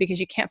doing it because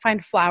you can't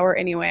find flour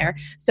anywhere.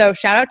 So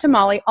shout out to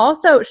Molly.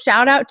 Also,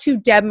 shout out to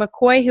Deb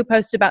McCoy, who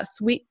posted about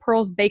Sweet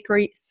Pearls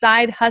Bakery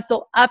side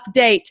hustle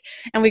update.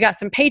 And we got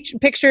some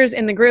pictures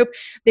in the group.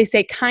 They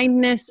say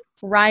kindness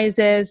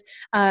rises.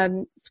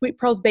 Sweet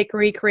Pearls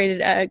Bakery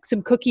created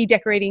some cookie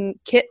decorating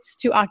kits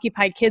to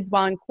occupy kids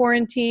while in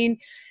quarantine.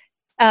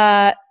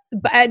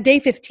 But at day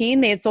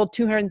 15, they had sold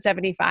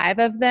 275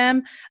 of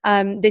them.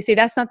 They say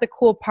that's not the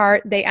cool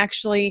part. They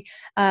actually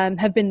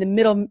have been the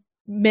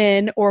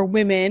middlemen or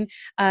women,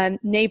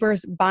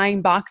 neighbors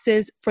buying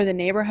boxes for the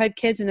neighborhood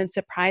kids and then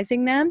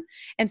surprising them.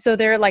 And so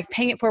they're like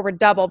paying it forward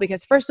double,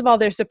 because first of all,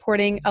 they're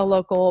supporting a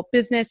local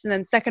business. And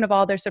then second of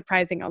all, they're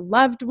surprising a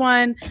loved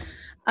one.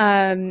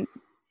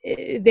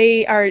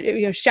 they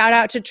are, shout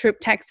out to Troop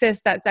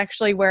Texas. That's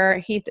actually where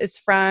Heath is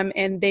from,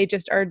 and they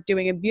just are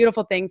doing a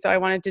beautiful thing. So I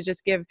wanted to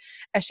just give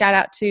a shout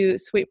out to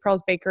Sweet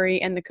Pearls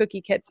Bakery and the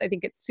cookie kits. I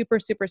think it's super,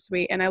 super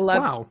sweet. And I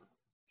love,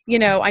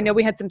 I know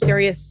we had some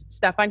serious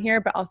stuff on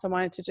here, but also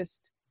wanted to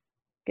just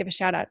give a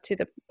shout out to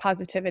the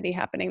positivity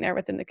happening there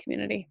within the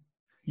community.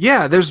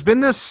 Yeah, there's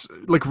been this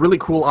like really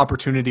cool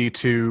opportunity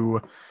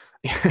to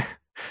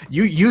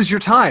you use your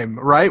time,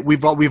 right?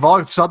 We've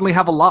all suddenly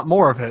have a lot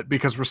more of it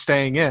because we're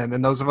staying in,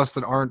 and those of us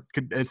that aren't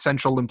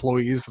essential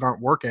employees that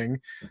aren't working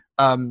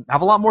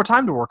have a lot more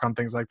time to work on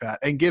things like that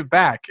and give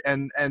back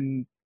and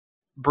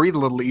breathe a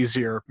little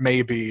easier.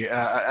 Maybe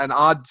an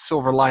odd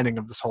silver lining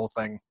of this whole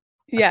thing.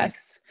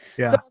 Yes.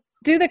 Yeah. So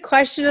do the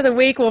question of the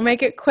week. We'll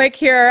make it quick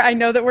here. I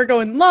know that we're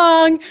going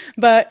long,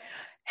 but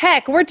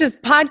heck, we're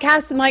just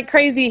podcasting like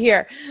crazy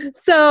here.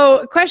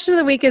 So question of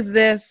the week is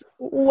this: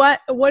 what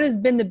has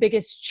been the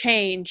biggest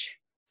change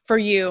for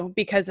you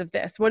because of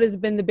this? What has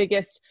been the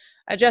biggest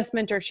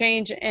adjustment or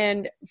change?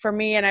 And for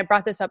me, and I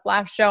brought this up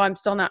last show, I'm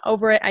still not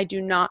over it. I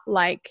do not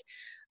like,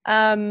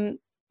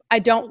 I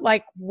don't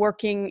like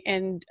working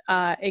and,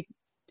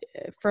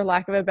 for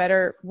lack of a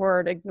better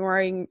word,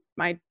 ignoring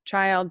my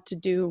child to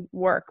do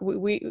work.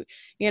 We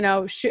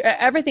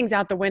everything's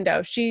out the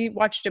window. She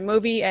watched a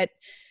movie at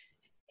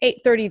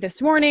 8:30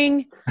 this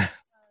morning.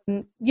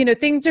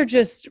 Things are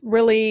just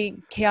really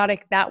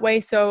chaotic that way.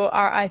 So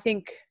I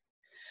think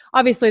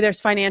obviously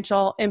there's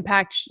financial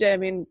impact. I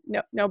mean,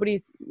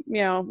 nobody's,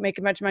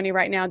 making much money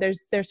right now.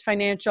 There's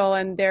financial,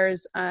 and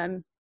there's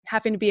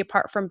having to be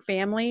apart from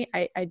family.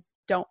 I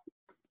don't,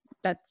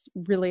 that's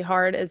really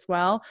hard as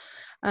well.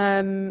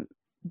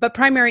 But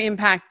primary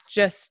impact,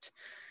 just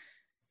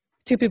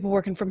two people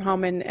working from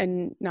home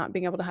and not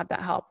being able to have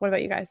that help. What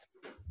about you guys?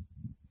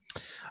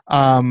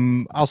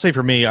 I'll say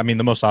for me, I mean,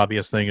 the most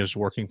obvious thing is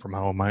working from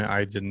home.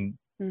 I didn't,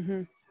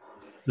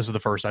 this is the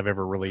first I've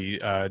ever really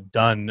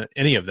done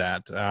any of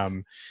that.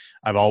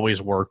 I've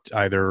always worked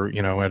either,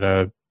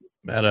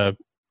 at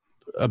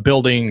a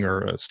building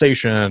or a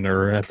station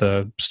or at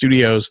the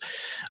studios.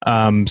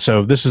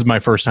 So this is my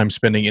first time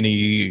spending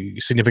any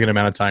significant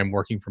amount of time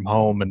working from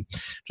home and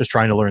just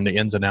trying to learn the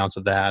ins and outs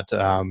of that.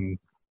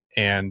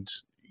 And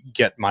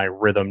get my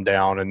rhythm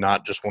down and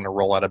not just want to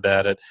roll out of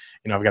bed at,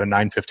 I've got a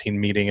 9:15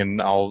 meeting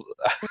and I'll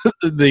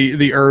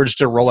the urge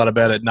to roll out of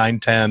bed at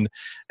 9:10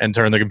 and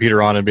turn the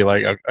computer on and be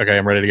like, okay,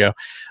 I'm ready to go.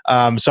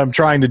 So I'm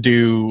trying to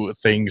do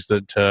things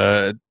that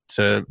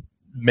to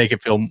make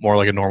it feel more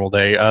like a normal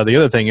day. The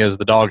other thing is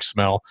the dog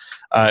smell.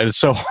 It's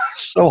so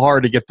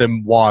hard to get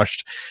them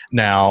washed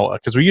now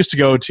because we used to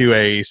go to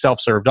a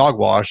self-serve dog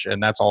wash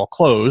and that's all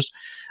closed.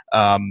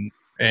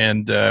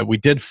 And we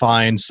did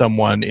find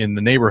someone in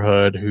the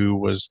neighborhood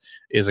who is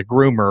a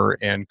groomer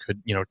and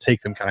could,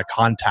 take them kind of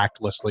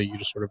contactlessly. You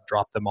just sort of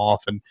drop them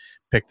off and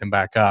pick them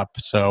back up.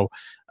 So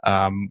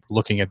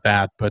looking at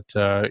that, but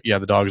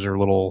the dogs are a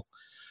little.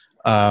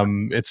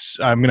 I'm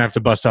gonna have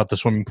to bust out the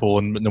swimming pool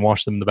and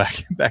wash them in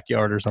the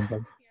backyard or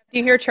something. Do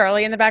you hear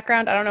Charlie in the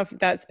background? I don't know if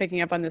that's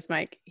picking up on this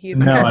mic. I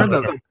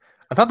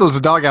thought there was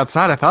a dog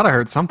outside. I thought I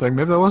heard something.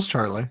 Maybe that was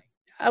Charlie.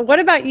 What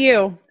about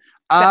you?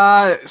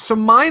 So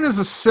mine is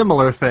a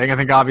similar thing. I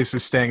think obviously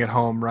staying at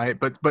home, right?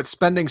 But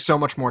spending so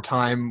much more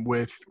time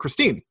with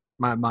Christine,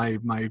 my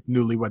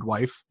newlywed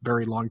wife,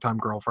 very longtime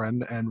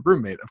girlfriend and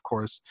roommate, of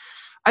course.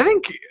 I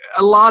think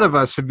a lot of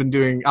us have been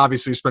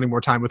spending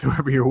more time with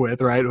whoever you're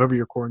with, right? Whoever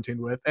you're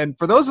quarantined with. And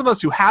for those of us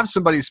who have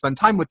somebody to spend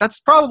time with, that's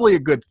probably a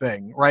good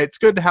thing, right? It's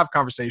good to have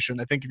conversation.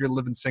 I think if you're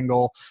living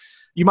single,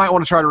 you might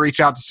want to try to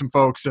reach out to some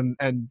folks and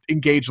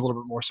engage a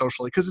little bit more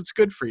socially because it's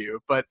good for you.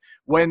 But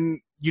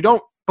when you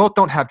both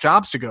don't have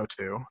jobs to go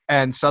to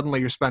and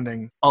suddenly you're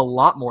spending a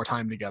lot more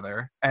time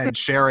together and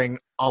sharing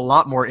a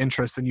lot more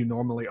interest than you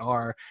normally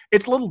are,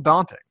 it's a little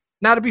daunting.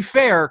 Now, to be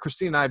fair,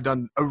 Christine and I have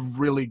done a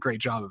really great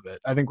job of it.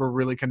 I think we're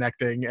really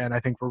connecting, and I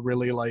think we're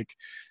really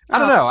I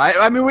don't know.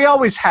 I mean, we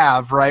always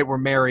have, right? We're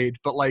married,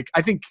 but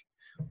I think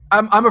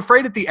I'm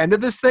afraid at the end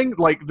of this thing,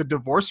 the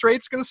divorce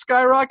rate's going to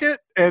skyrocket,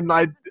 and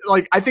I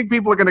think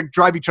people are going to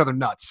drive each other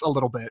nuts a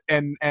little bit,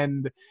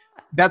 and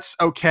that's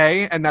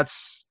okay, and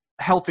that's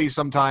healthy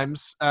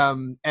sometimes,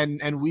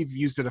 and we've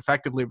used it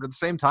effectively. But at the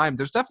same time,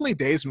 there's definitely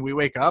days when we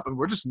wake up and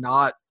we're just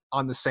not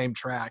on the same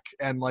track,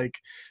 and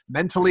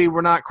mentally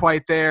we're not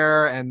quite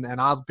there, and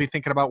I'll be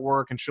thinking about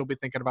work and she'll be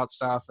thinking about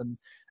stuff, and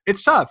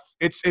it's tough.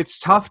 It's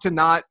tough to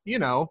not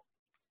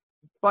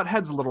butt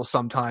heads a little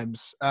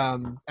sometimes,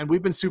 and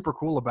we've been super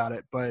cool about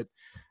it, but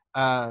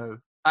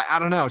I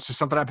don't know, it's just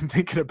something I've been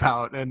thinking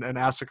about and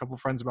asked a couple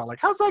friends about,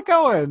 how's that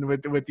going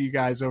with you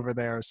guys over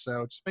there.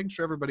 So just making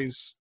sure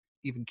everybody's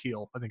even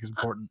keel, I think, is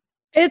important.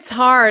 It's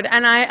hard,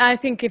 and I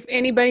think if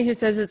anybody who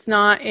says it's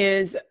not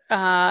is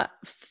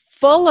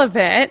full of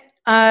it.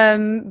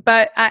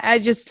 But I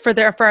just for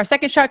our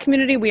Second Shot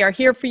community, we are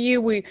here for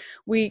you.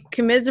 We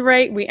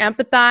commiserate, we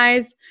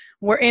empathize.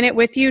 We're in it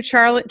with you.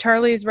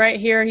 Charlie's right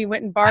here. He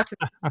went and barked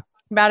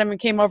about him and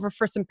came over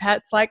for some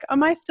pets.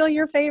 Am I still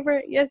your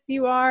favorite? Yes,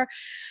 you are.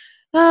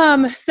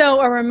 So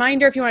a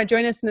reminder, if you want to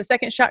join us in the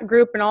Second Shot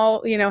group and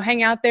all,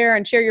 hang out there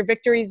and share your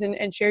victories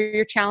and share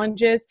your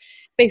challenges,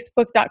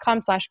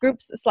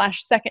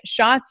 facebook.com/groups/second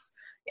shots.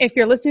 If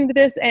you're listening to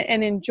this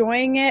and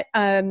enjoying it,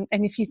 and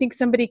if you think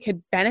somebody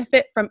could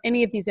benefit from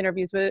any of these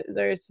interviews, whether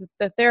there's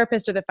the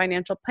therapist or the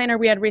financial planner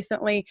we had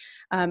recently,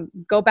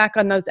 go back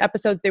on those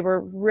episodes. They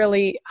were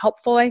really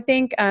helpful, I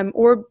think.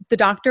 Or the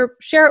doctor,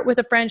 share it with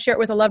a friend, share it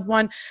with a loved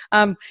one.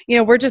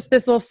 We're just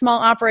this little small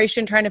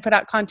operation trying to put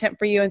out content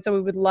for you. And so we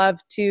would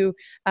love to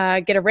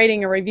get a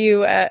rating, a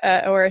review,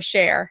 or a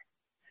share.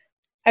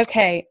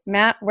 Okay,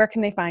 Matt, where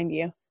can they find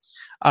you?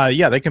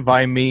 They can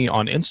find me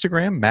on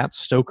Instagram, Matt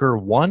Stoker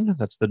 1.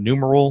 That's the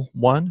numeral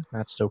 1,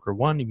 Matt Stoker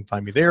 1. You can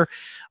find me there.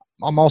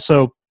 I'm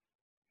also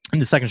in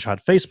the Second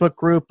Shot Facebook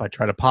group. I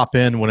try to pop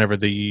in whenever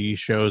the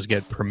shows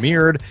get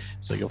premiered.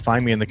 So you'll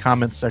find me in the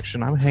comments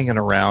section. I'm hanging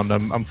around.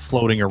 I'm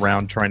floating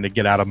around trying to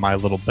get out of my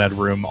little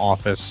bedroom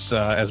office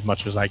as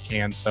much as I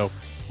can. So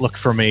look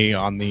for me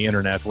on the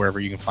internet,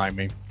 wherever you can find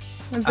me.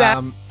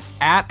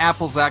 At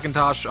Apple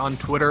Zackintosh on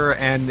Twitter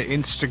and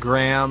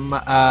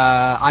Instagram.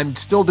 I'm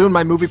still doing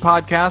my movie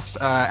podcast,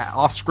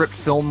 Off Script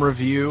Film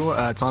Review.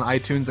 It's on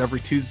iTunes every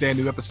Tuesday. A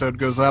new episode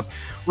goes up.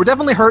 We're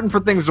definitely hurting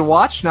for things to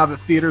watch now that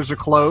theaters are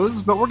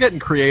closed, but we're getting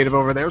creative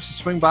over there, so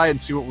swing by and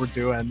see what we're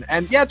doing.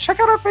 And yeah, check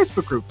out our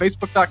Facebook group,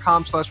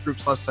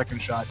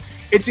 facebook.com/group/second shot.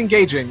 It's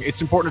engaging.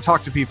 It's important to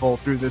talk to people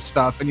through this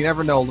stuff, and you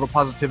never know, a little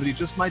positivity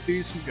just might do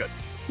you some good.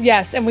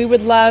 Yes, and we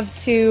would love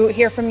to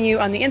hear from you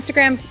on the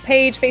Instagram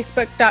page,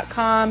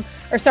 facebook.com,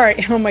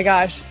 oh my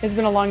gosh, it's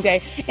been a long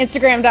day,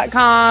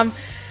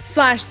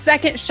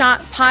 Instagram.com/Second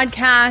Shot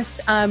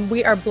Podcast.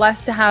 We are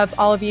blessed to have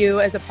all of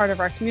you as a part of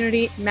our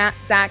community. Matt,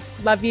 Zach,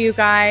 love you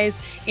guys,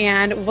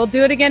 and we'll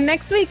do it again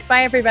next week.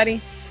 Bye,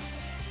 everybody.